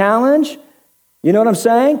been a challenge. You know what I'm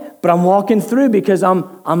saying? But I'm walking through because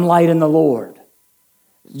I'm light in the Lord.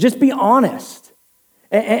 Just be honest.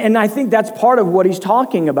 And I think that's part of what he's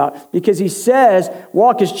talking about, because he says,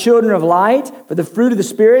 walk as children of light, but the fruit of the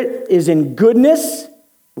Spirit is in goodness,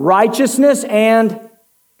 righteousness, and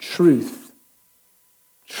truth.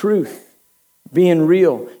 Truth. Being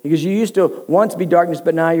real. Because you used to once be darkness,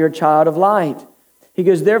 but now you're a child of light. He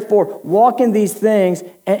goes, therefore, walk in these things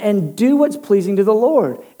and do what's pleasing to the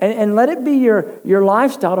Lord. And let it be your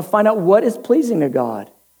lifestyle to find out what is pleasing to God.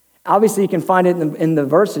 Obviously, you can find it in the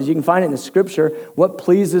verses. You can find it in the scripture. What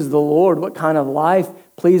pleases the Lord? What kind of life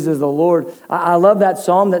pleases the Lord? I love that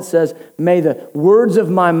psalm that says, may the words of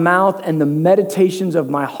my mouth and the meditations of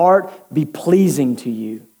my heart be pleasing to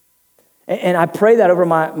you. And I pray that over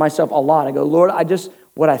myself a lot. I go, Lord,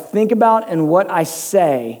 what I think about and what I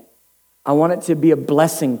say, I want it to be a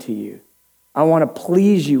blessing to you. I want to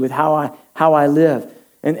please you with how I live.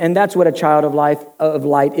 And that's what a child of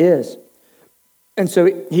light is. And so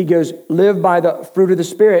he goes, live by the fruit of the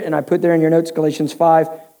Spirit. And I put there in your notes, Galatians 5,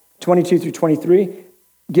 22 through 23,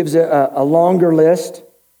 gives a longer list.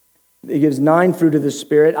 It gives 9 fruit of the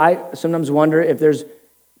Spirit. I sometimes wonder if there's,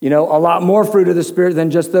 a lot more fruit of the Spirit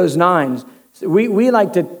than just those 9. We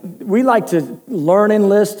like to learn in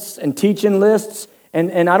lists and teach in lists.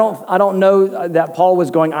 And I don't know that Paul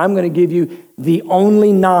was going, I'm going to give you the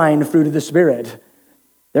only 9 fruit of the Spirit.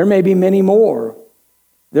 There may be many more.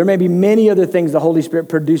 There may be many other things the Holy Spirit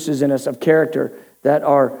produces in us of character that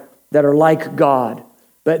are like God.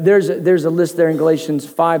 But there's a list there in Galatians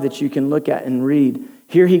 5 that you can look at and read.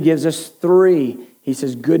 Here he gives us 3. He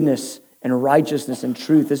says goodness and righteousness and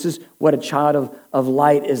truth. This is what a child of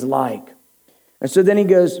light is like. And so then he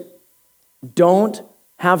goes, don't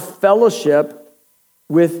have fellowship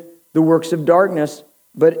with the works of darkness,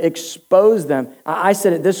 but expose them. I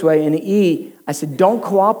said it this way in E. I said, don't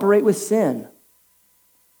cooperate with sin.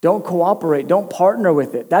 Don't cooperate. Don't partner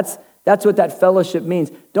with it. That's what that fellowship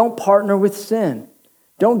means. Don't partner with sin.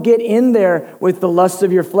 Don't get in there with the lusts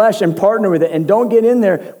of your flesh and partner with it. And don't get in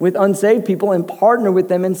there with unsaved people and partner with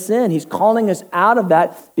them in sin. He's calling us out of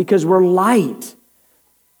that because we're light.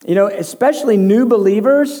 Especially new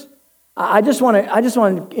believers. I just want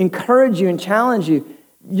to encourage you and challenge you.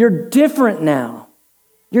 You're different now.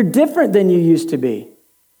 You're different than you used to be.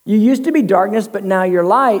 You used to be darkness, but now you're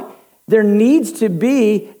light. There needs to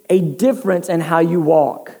be a difference in how you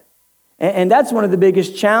walk. And that's one of the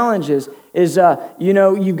biggest challenges is,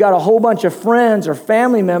 you've got a whole bunch of friends or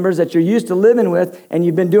family members that you're used to living with, and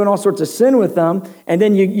you've been doing all sorts of sin with them, and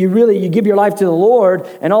then you give your life to the Lord,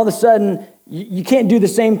 and all of a sudden, you can't do the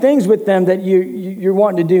same things with them that you're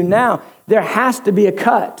wanting to do now. There has to be a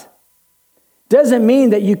cut. Doesn't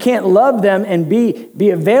mean that you can't love them and be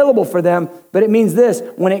available for them, but it means this: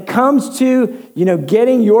 when it comes to,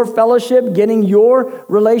 getting your fellowship, getting your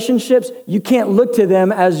relationships, you can't look to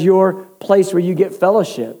them as your place where you get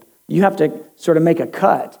fellowship. You have to sort of make a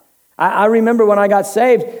cut. I remember when I got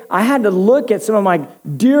saved, I had to look at some of my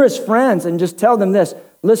dearest friends and just tell them this.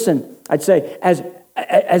 Listen, I'd say,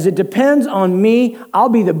 as it depends on me, I'll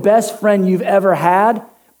be the best friend you've ever had,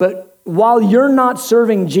 but while you're not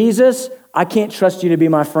serving Jesus, I can't trust you to be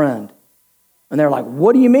my friend. And they're like,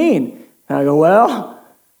 what do you mean? And I go, well,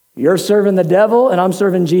 you're serving the devil and I'm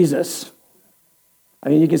serving Jesus. I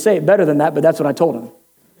mean, you can say it better than that, but that's what I told him.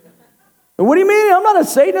 And what do you mean? I'm not a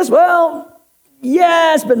Satanist. Well,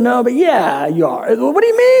 yes, but no, but yeah, you are. What do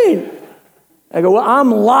you mean? I go, well,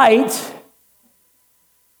 I'm light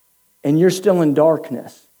and you're still in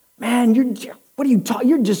darkness. Man, What are you talking?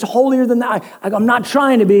 You're just holier than that. I'm not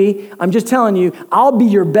trying to be. I'm just telling you, I'll be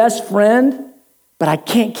your best friend, but I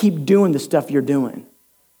can't keep doing the stuff you're doing.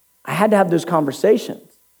 I had to have those conversations.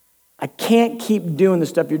 I can't keep doing the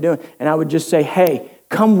stuff you're doing. And I would just say, hey,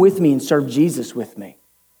 come with me and serve Jesus with me.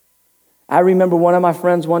 I remember one of my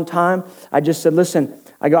friends one time, I just said, listen,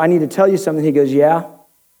 I need to tell you something. He goes, yeah.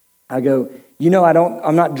 I go,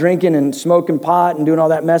 I'm not drinking and smoking pot and doing all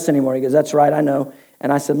that mess anymore. He goes, that's right, I know.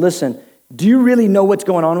 And I said, listen, do you really know what's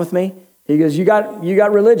going on with me? He goes, you got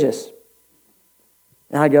religious.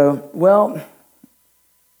 And I go, well,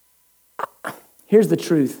 here's the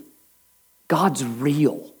truth. God's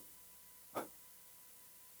real.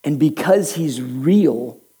 And because he's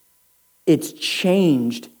real, it's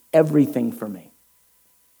changed everything for me.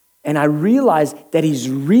 And I realized that he's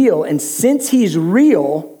real. And since he's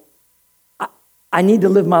real, I need to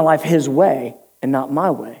live my life his way and not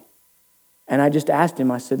my way. And I just asked him,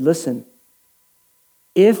 I said, listen,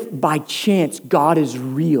 if by chance God is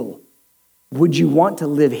real, would you want to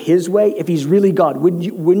live his way? If he's really God,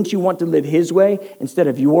 wouldn't you want to live his way instead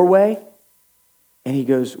of your way? And he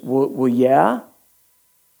goes, well, yeah.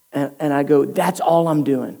 And I go, that's all I'm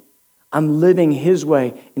doing. I'm living his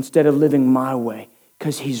way instead of living my way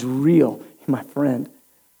because he's real. My friend,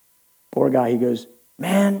 poor guy, he goes,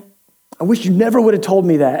 man, I wish you never would have told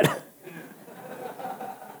me that.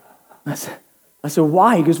 I said,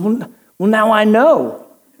 why? He goes, well, now I know.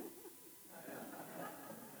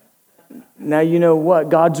 Now you know what?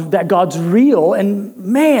 God's real, and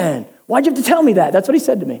man, why'd you have to tell me that? That's what he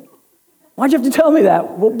said to me. Why'd you have to tell me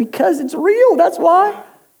that? Well, because it's real, that's why.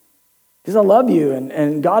 Because I love you,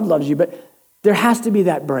 and God loves you, but there has to be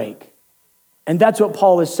that break. And that's what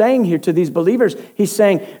Paul is saying here to these believers. He's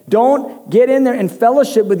saying, don't get in there and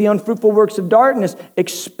fellowship with the unfruitful works of darkness.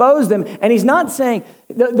 Expose them. And he's not saying,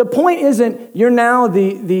 the point isn't you're now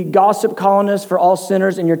the gossip columnist for all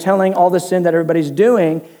sinners and you're telling all the sin that everybody's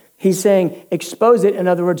doing. He's saying, expose it. In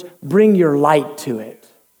other words, bring your light to it.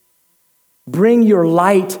 Bring your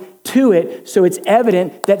light to it so it's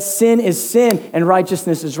evident that sin is sin and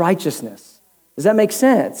righteousness is righteousness. Does that make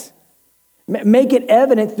sense? Make it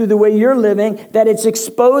evident through the way you're living that it's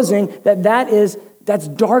exposing that's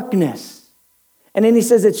darkness. And then he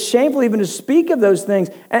says it's shameful even to speak of those things.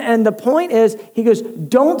 And the point is, he goes,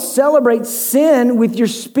 don't celebrate sin with your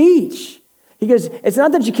speech. He goes, it's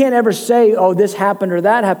not that you can't ever say, oh, this happened or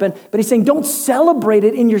that happened, but he's saying don't celebrate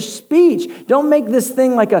it in your speech. Don't make this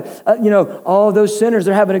thing like oh, those sinners,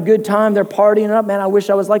 they're having a good time, they're partying up, man, I wish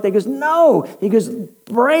I was like that. He goes, no. He goes,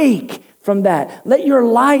 break from that. Let your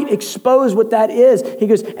light expose what that is. He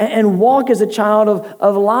goes, and walk as a child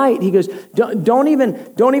of light. He goes, don't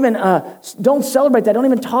celebrate that. Don't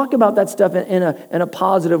even talk about that stuff in a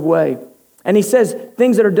positive way. And he says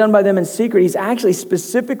things that are done by them in secret. He's actually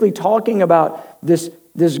specifically talking about this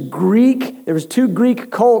Greek. There was 2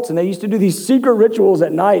 Greek cults, and they used to do these secret rituals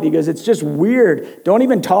at night. He goes, it's just weird. Don't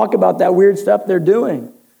even talk about that weird stuff they're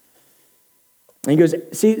doing. And he goes,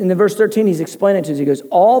 see, in the verse 13, he's explaining it to us. He goes,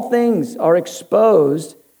 all things are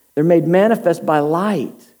exposed. They're made manifest by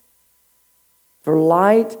light. For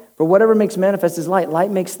whatever makes manifest is light. Light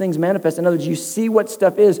makes things manifest. In other words, you see what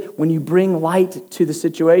stuff is when you bring light to the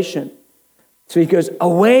situation. So he goes,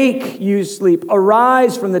 awake, you sleep,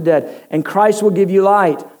 arise from the dead, and Christ will give you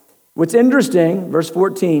light. What's interesting, verse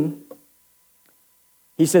 14,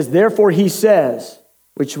 he says, therefore he says,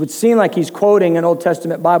 which would seem like he's quoting an Old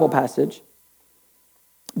Testament Bible passage,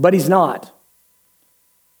 but he's not.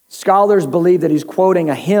 Scholars believe that he's quoting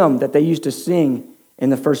a hymn that they used to sing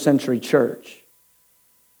in the first century church.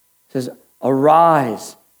 It says,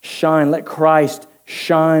 arise, shine, let Christ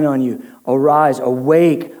shine on you. Arise,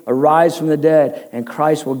 awake, arise from the dead, and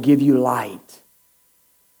Christ will give you light.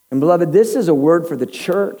 And beloved, this is a word for the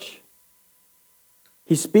church.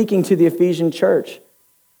 He's speaking to the Ephesian church.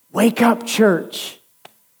 Wake up, church.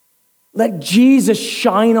 Let Jesus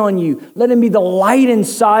shine on you. Let him be the light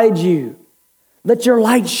inside you. Let your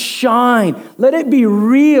light shine. Let it be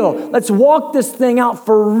real. Let's walk this thing out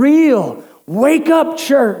for real. Wake up,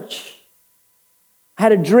 church. I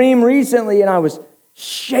had a dream recently and I was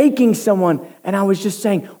shaking someone and I was just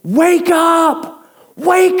saying, wake up,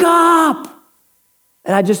 wake up.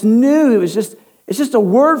 And I just knew it's just a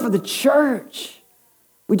word for the church.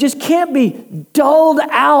 We just can't be dulled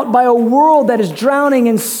out by a world that is drowning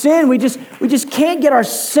in sin. We just can't get our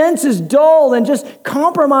senses dulled and just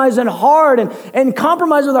compromise and hard and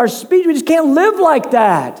compromise with our speech. We just can't live like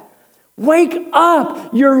that. Wake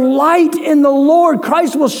up. Your light in the Lord.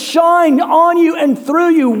 Christ will shine on you and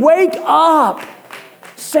through you. Wake up.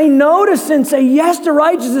 Say no to sin. Say yes to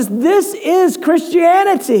righteousness. This is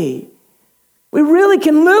Christianity. We really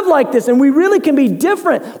can live like this, and we really can be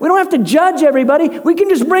different. We don't have to judge everybody. We can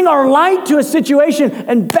just bring our light to a situation,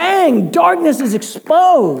 and bang, darkness is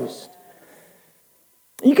exposed.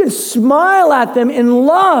 You can smile at them in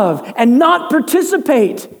love and not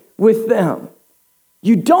participate with them.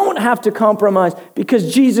 You don't have to compromise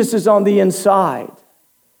because Jesus is on the inside.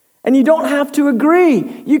 And you don't have to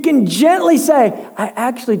agree. You can gently say, I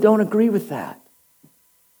actually don't agree with that.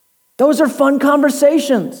 Those are fun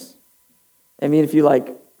conversations. I mean, if you like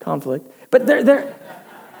conflict. But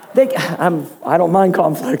I don't mind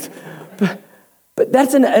conflict. But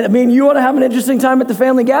you want to have an interesting time at the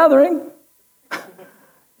family gathering.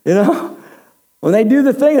 You know? When they do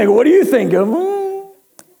the thing, they go, what do you think?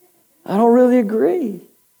 I don't really agree.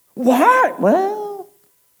 What? Well,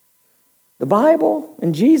 the Bible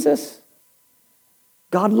and Jesus,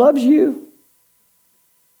 God loves you.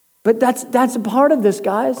 But that's a part of this,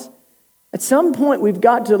 guys. At some point, we've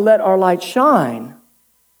got to let our light shine.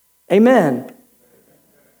 Amen.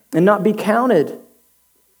 And not be counted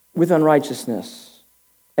with unrighteousness.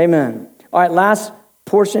 Amen. All right, last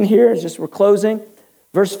portion here is just we're closing.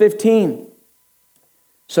 Verse 15.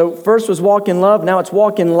 So first was walk in love, now it's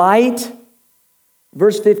walk in light.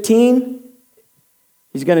 Verse 15,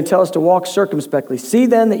 he's going to tell us to walk circumspectly. See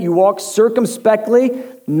then that you walk circumspectly,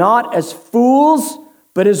 not as fools,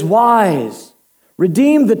 but as wise.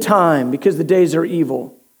 Redeem the time, because the days are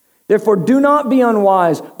evil. Therefore, do not be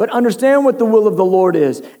unwise, but understand what the will of the Lord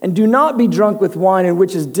is. And do not be drunk with wine, in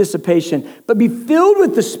which is dissipation, but be filled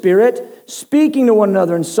with the Spirit, speaking to one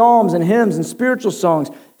another in psalms and hymns and spiritual songs,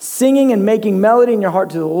 singing and making melody in your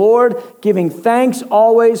heart to the Lord, giving thanks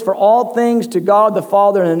always for all things to God the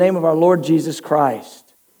Father in the name of our Lord Jesus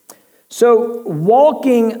Christ. So,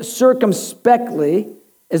 walking circumspectly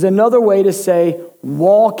is another way to say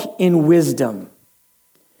walk in wisdom.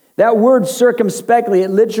 That word circumspectly, it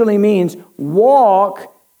literally means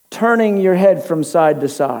walk turning your head from side to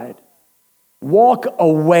side. Walk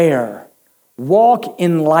aware. Walk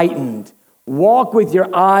enlightened. Walk with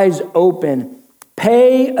your eyes open.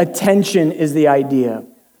 Pay attention is the idea.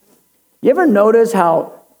 You ever notice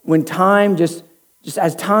how when time just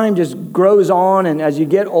as time just grows on and as you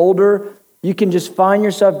get older, you can just find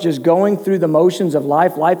yourself just going through the motions of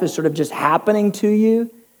life. Life is sort of just happening to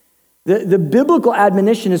you. The biblical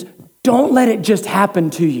admonition is don't let it just happen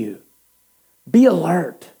to you. Be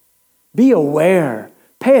alert. Be aware.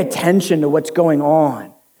 Pay attention to what's going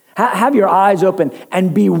on. Have your eyes open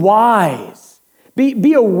and be wise.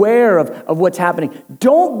 Be aware of what's happening.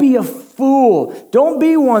 Don't be a fool. Don't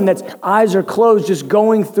be one that's eyes are closed, just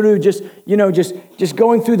going through, just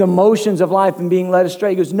going through the motions of life and being led astray.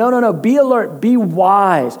 He goes, no. Be alert. Be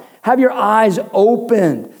wise. Have your eyes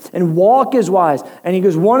open and walk as wise. And he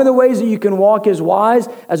goes, one of the ways that you can walk as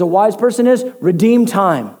a wise person is redeem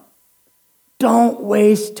time. Don't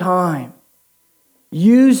waste time.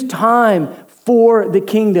 Use time for the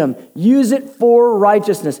kingdom. Use it for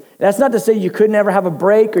righteousness. That's not to say you could never have a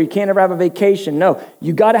break or you can't ever have a vacation. No,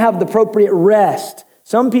 you got to have the appropriate rest.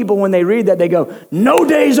 Some people, when they read that, they go, no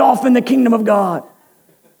days off in the kingdom of God.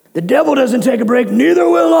 The devil doesn't take a break, neither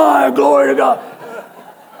will I. Glory to God.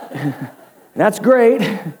 That's great.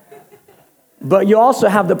 But you also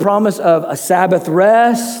have the promise of a Sabbath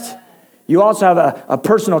rest. You also have a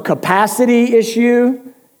personal capacity issue.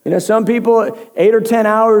 You know, some people, 8 or 10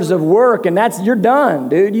 hours of work, and you're done,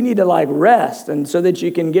 dude. You need to rest, and so that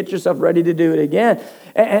you can get yourself ready to do it again.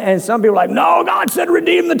 And some people are like, no, God said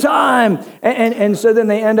redeem the time. And so then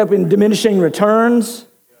they end up in diminishing returns.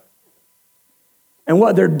 And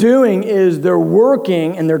what they're doing is they're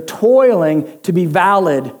working and they're toiling to be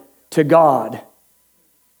valid to God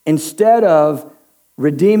instead of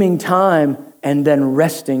redeeming time and then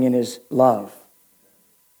resting in his love,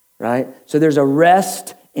 right? So there's a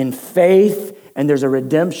rest in faith and there's a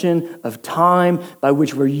redemption of time by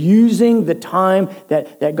which we're using the time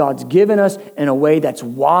that God's given us in a way that's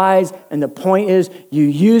wise. And the point is you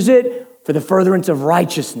use it for the furtherance of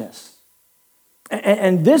righteousness.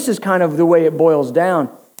 And this is kind of the way it boils down.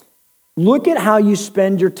 Look at how you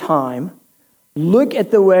spend your time. Look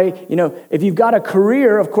at the way, if you've got a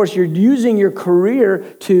career, of course, you're using your career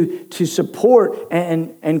to support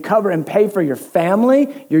and cover and pay for your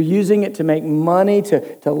family. You're using it to make money,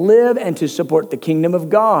 to live and to support the kingdom of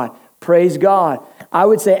God. Praise God. I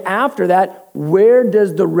would say after that, where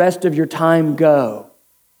does the rest of your time go?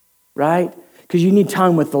 Right? Because you need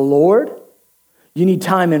time with the Lord. You need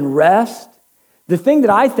time in rest. The thing that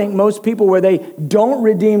I think most people where they don't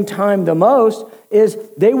redeem time the most is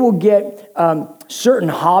they will get certain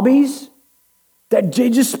hobbies that they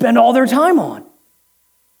just spend all their time on.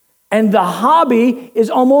 And the hobby is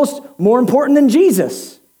almost more important than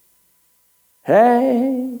Jesus.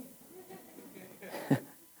 Hey.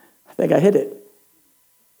 I think I hit it.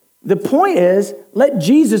 The point is, let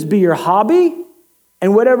Jesus be your hobby,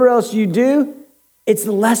 and whatever else you do, it's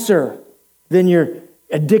lesser than your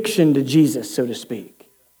addiction to Jesus, so to speak,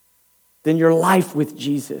 than your life with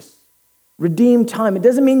Jesus. Redeem time. It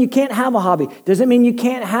doesn't mean you can't have a hobby. It doesn't mean you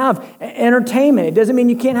can't have entertainment. It doesn't mean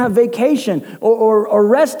you can't have vacation or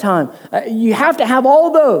rest time. You have to have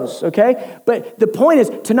all those, okay? But the point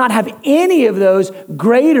is to not have any of those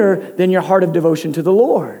greater than your heart of devotion to the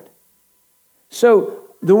Lord. So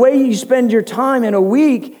the way you spend your time in a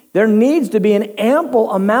week, there needs to be an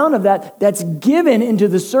ample amount of that that's given into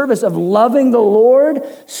the service of loving the Lord,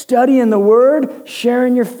 studying the Word,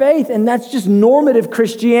 sharing your faith. And that's just normative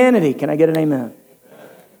Christianity. Can I get an amen?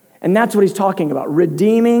 And that's what he's talking about,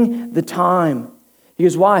 redeeming the time. He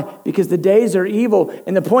goes, why? Because the days are evil.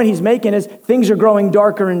 And the point he's making is things are growing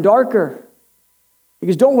darker and darker. He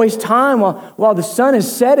goes, don't waste time while the sun is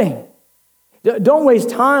setting. Don't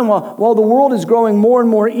waste time while the world is growing more and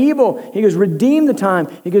more evil. He goes, redeem the time.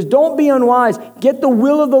 He goes, don't be unwise. Get the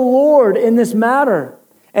will of the Lord in this matter.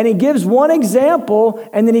 And he gives one example,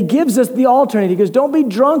 and then he gives us the alternate. He goes, don't be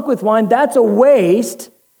drunk with wine. That's a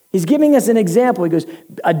waste. He's giving us an example. He goes,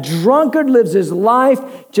 a drunkard lives his life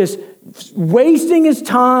just wasting his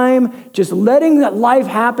time, just letting that life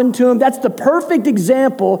happen to him. That's the perfect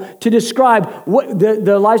example to describe what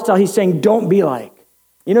the lifestyle he's saying don't be like.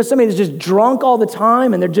 You know, somebody that's just drunk all the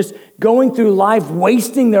time and they're just going through life,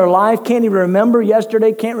 wasting their life, can't even remember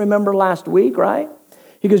yesterday, can't remember last week, right?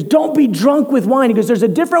 He goes, don't be drunk with wine. He goes, there's a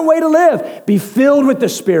different way to live. Be filled with the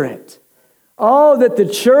Spirit. Oh, that the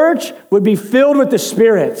church would be filled with the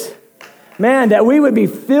Spirit. Man, that we would be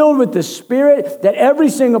filled with the Spirit, that every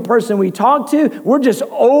single person we talk to, we're just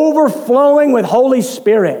overflowing with Holy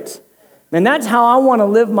Spirit. And that's how I want to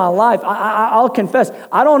live my life. I'll confess,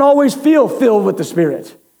 I don't always feel filled with the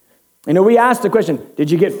Spirit. You know, we asked the question, did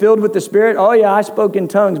you get filled with the Spirit? Oh yeah, I spoke in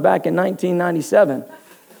tongues back in 1997.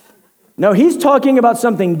 No, he's talking about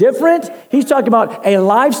something different. He's talking about a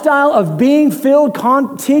lifestyle of being filled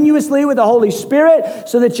continuously with the Holy Spirit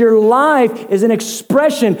so that your life is an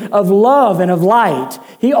expression of love and of light.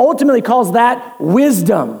 He ultimately calls that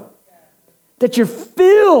wisdom. That you're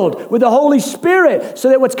filled with the Holy Spirit so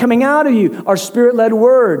that what's coming out of you are Spirit-led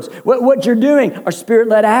words. What you're doing are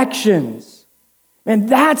Spirit-led actions. And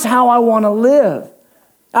that's how I want to live.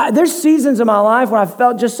 There's seasons in my life where I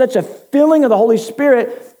felt just such a filling of the Holy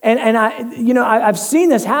Spirit. And I've seen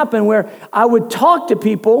this happen where I would talk to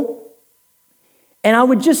people and I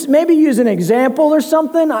would just maybe use an example or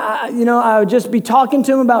something. I would just be talking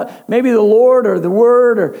to them about maybe the Lord or the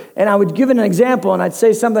Word, and I would give an example, and I'd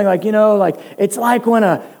say something like, it's like when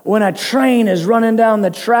a train is running down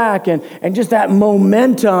the track, and just that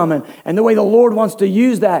momentum, and the way the Lord wants to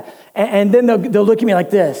use that, and then they'll look at me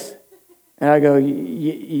like this, and I go,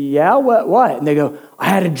 yeah, what? And they go, I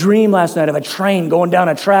had a dream last night of a train going down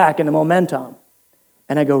a track and the momentum,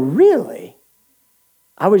 and I go, really?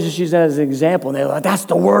 I was just using that as an example. And they're like, that's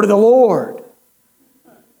the word of the Lord.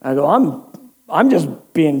 I go, I'm just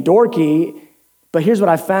being dorky. But here's what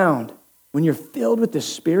I found. When you're filled with the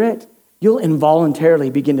Spirit, you'll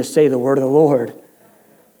involuntarily begin to say the word of the Lord.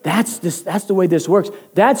 That's the way this works.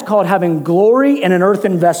 That's called having glory in an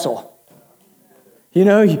earthen vessel. You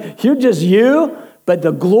know, you're just you, but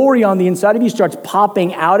the glory on the inside of you starts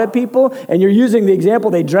popping out at people, and you're using the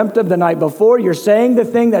example they dreamt of the night before. You're saying the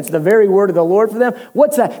thing that's the very word of the Lord for them.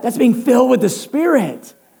 What's that? That's being filled with the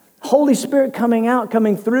Spirit. Holy Spirit coming out,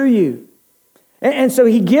 coming through you. And so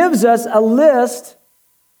he gives us a list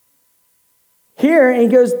here, and he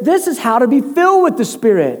goes, this is how to be filled with the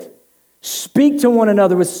Spirit. Speak to one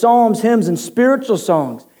another with psalms, hymns, and spiritual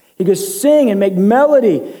songs. He goes, sing and make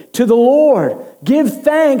melody to the Lord. Give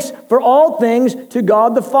thanks for all things to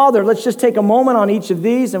God the Father. Let's just take a moment on each of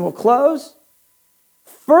these and we'll close.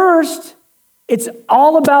 First, it's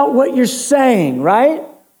all about what you're saying, right?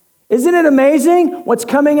 Isn't it amazing? What's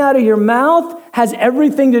coming out of your mouth has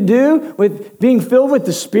everything to do with being filled with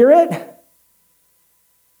the Spirit.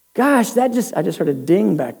 Gosh, I just heard a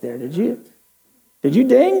ding back there. Did you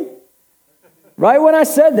ding? Right when I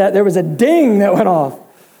said that, there was a ding that went off.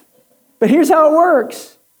 But here's how it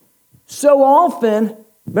works. So often,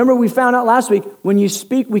 remember we found out last week, when you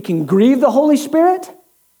speak, we can grieve the Holy Spirit.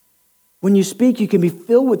 When you speak, you can be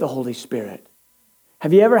filled with the Holy Spirit.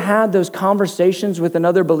 Have you ever had those conversations with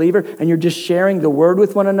another believer and you're just sharing the word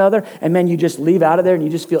with one another and man, you just leave out of there and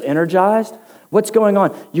you just feel energized? What's going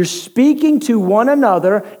on? You're speaking to one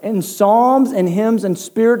another in psalms and hymns and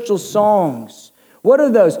spiritual songs. What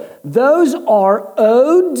are those? Those are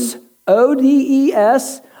odes,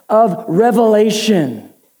 O-D-E-S, of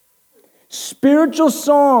revelation. Spiritual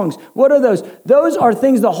songs. What are those? Those are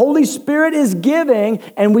things the Holy Spirit is giving,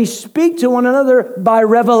 and we speak to one another by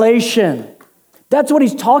revelation. That's what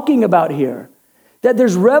he's talking about here. That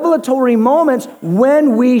there's revelatory moments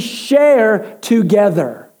when we share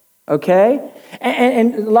together. Okay?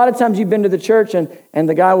 And a lot of times you've been to the church and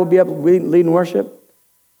the guy will be up leading worship.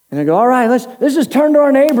 And they go, all right, let's just turn to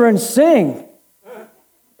our neighbor and sing.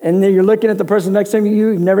 And then you're looking at the person next to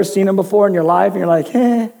you, you've never seen them before in your life. And you're like,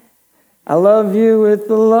 I love you with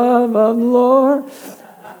the love of the Lord.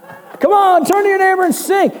 Come on, turn to your neighbor and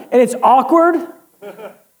sing. And it's awkward.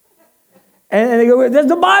 And they go,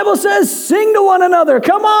 the Bible says, sing to one another.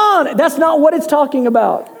 Come on. That's not what it's talking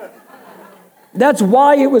about. That's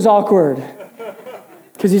why it was awkward.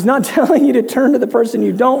 Because he's not telling you to turn to the person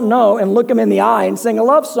you don't know and look him in the eye and sing a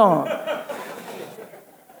love song.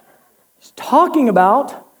 He's talking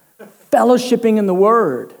about fellowshipping in the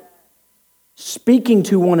Word, speaking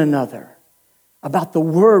to one another about the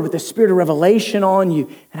Word with the spirit of revelation on you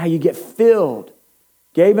and how you get filled.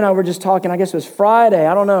 Gabe and I were just talking, I guess it was Friday,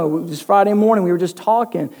 I don't know, it was Friday morning, we were just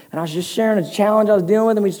talking, and I was just sharing a challenge I was dealing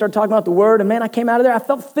with, and we started talking about the Word, and man, I came out of there, I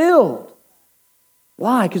felt filled.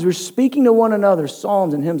 Why? Because we're speaking to one another,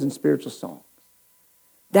 psalms and hymns and spiritual songs.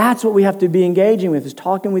 That's what we have to be engaging with, is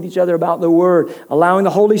talking with each other about the Word, allowing the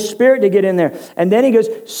Holy Spirit to get in there. And then he goes,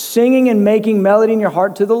 singing and making melody in your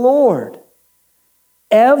heart to the Lord.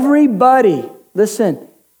 Everybody, listen,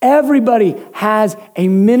 everybody has a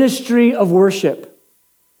ministry of worship.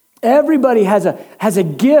 Everybody has a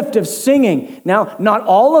gift of singing. Now, not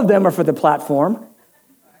all of them are for the platform.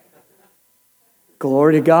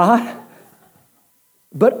 Glory to God.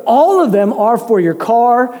 But all of them are for your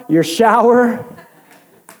car, your shower,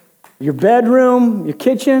 your bedroom, your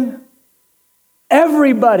kitchen.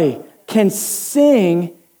 Everybody can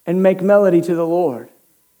sing and make melody to the Lord.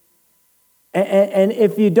 And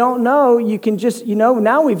if you don't know, you can just,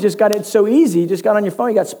 now we've just got it so easy. You just got on your phone,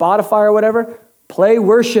 you got Spotify or whatever, play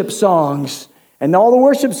worship songs. And all the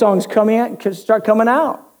worship songs start coming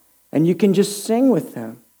out. And you can just sing with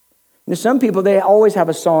them. Now, some people, they always have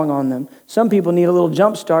a song on them. Some people need a little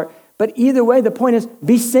jump start. But either way, the point is,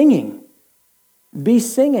 be singing. Be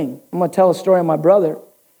singing. I'm going to tell a story of my brother.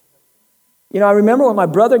 I remember when my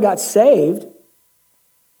brother got saved,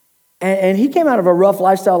 and he came out of a rough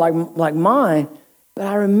lifestyle like mine, but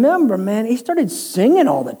I remember, man, he started singing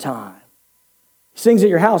all the time. He sings at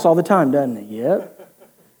your house all the time, doesn't he? Yep.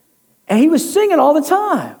 And he was singing all the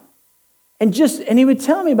time. And he would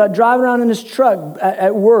tell me about driving around in his truck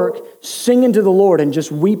at work, singing to the Lord and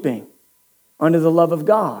just weeping under the love of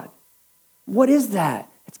God. What is that?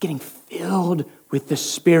 It's getting filled with the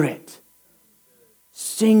Spirit.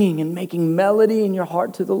 Singing and making melody in your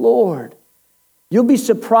heart to the Lord. You'll be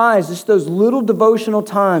surprised, just those little devotional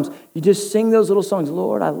times. You just sing those little songs.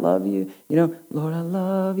 Lord, I love you. Lord, I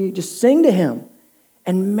love you. Just sing to him.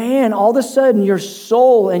 And man, all of a sudden, your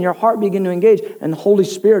soul and your heart begin to engage, and the Holy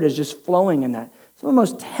Spirit is just flowing in that. Some of the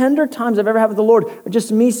most tender times I've ever had with the Lord are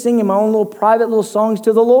just me singing my own little private little songs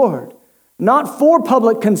to the Lord. Not for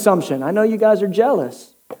public consumption. I know you guys are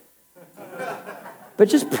jealous. But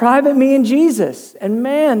just private me and Jesus. And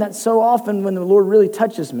man, that's so often when the Lord really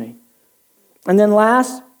touches me. And then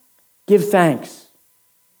last, give thanks.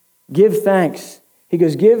 Give thanks. He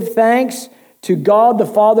goes, give thanks to God the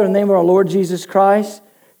Father in the name of our Lord Jesus Christ,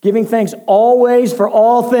 giving thanks always for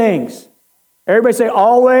all things. Everybody say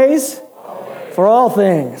always, for all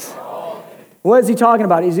things. What is he talking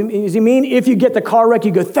about? Does he mean if you get the car wreck,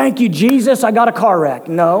 you go, thank you, Jesus, I got a car wreck?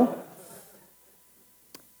 No.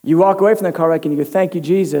 You walk away from the car wreck and you go, thank you,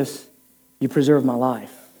 Jesus, you preserved my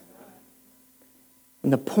life.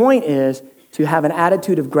 And the point is to have an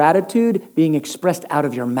attitude of gratitude being expressed out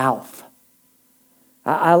of your mouth.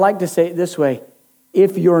 I like to say it this way.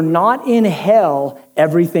 If you're not in hell,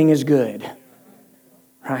 everything is good.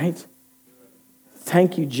 Right?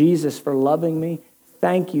 Thank you, Jesus, for loving me.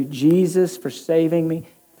 Thank you, Jesus, for saving me.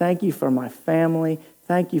 Thank you for my family.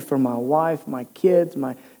 Thank you for my wife, my kids.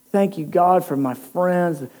 Thank you, God, for my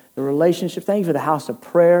friends, the relationship. Thank you for the house of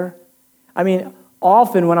prayer. I mean,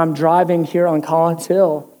 often when I'm driving here on Collins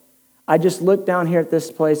Hill, I just look down here at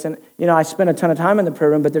this place and, I spend a ton of time in the prayer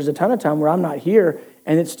room, but there's a ton of time where I'm not here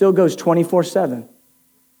and it still goes 24/7.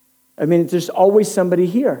 I mean, there's always somebody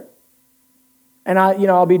here. And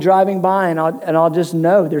I'll be driving by and I'll just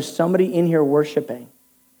know there's somebody in here worshiping.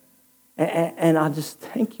 And I'll just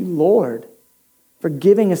thank you, Lord, for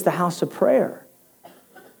giving us the house of prayer.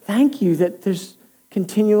 Thank you that there's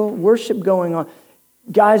continual worship going on.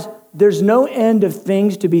 Guys, there's no end of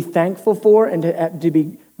things to be thankful for and to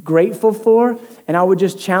be grateful for. And I would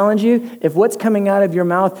just challenge you, if what's coming out of your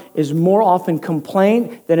mouth is more often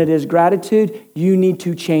complaint than it is gratitude, you need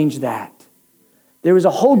to change that. There was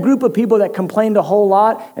a whole group of people that complained a whole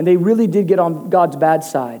lot, and they really did get on God's bad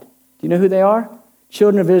side. Do you know who they are?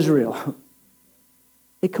 Children of Israel.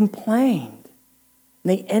 They complained,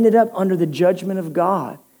 and they ended up under the judgment of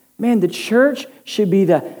God. Man, the church should be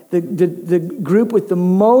the group with the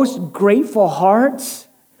most grateful hearts,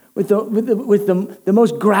 with the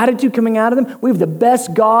most gratitude coming out of them. We have the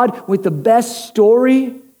best God with the best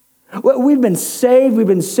story. We've been saved. We've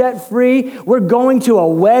been set free. We're going to a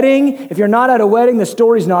wedding. If you're not at a wedding, the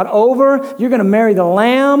story's not over. You're going to marry the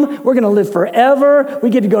Lamb. We're going to live forever. We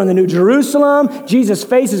get to go in the New Jerusalem. Jesus'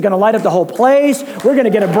 face is going to light up the whole place. We're going to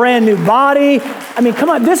get a brand new body. I mean, come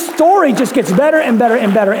on. This story just gets better and better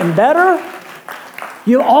and better and better.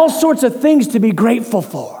 You have all sorts of things to be grateful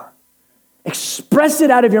for. Express it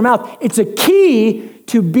out of your mouth. It's a key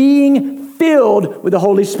to being filled with the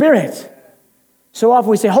Holy Spirit. So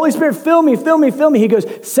often we say, Holy Spirit, fill me, fill me, fill me. He goes,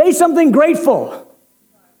 say something grateful.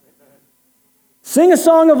 Sing a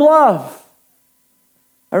song of love.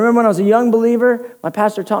 I remember when I was a young believer, my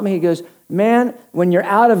pastor taught me, he goes, man, when you're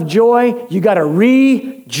out of joy, you got to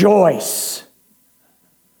rejoice.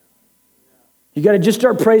 You got to just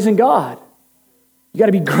start praising God. You got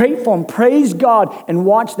to be grateful and praise God and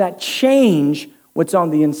watch that change what's on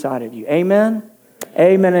the inside of you. Amen?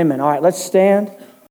 Amen, amen. All right, let's stand.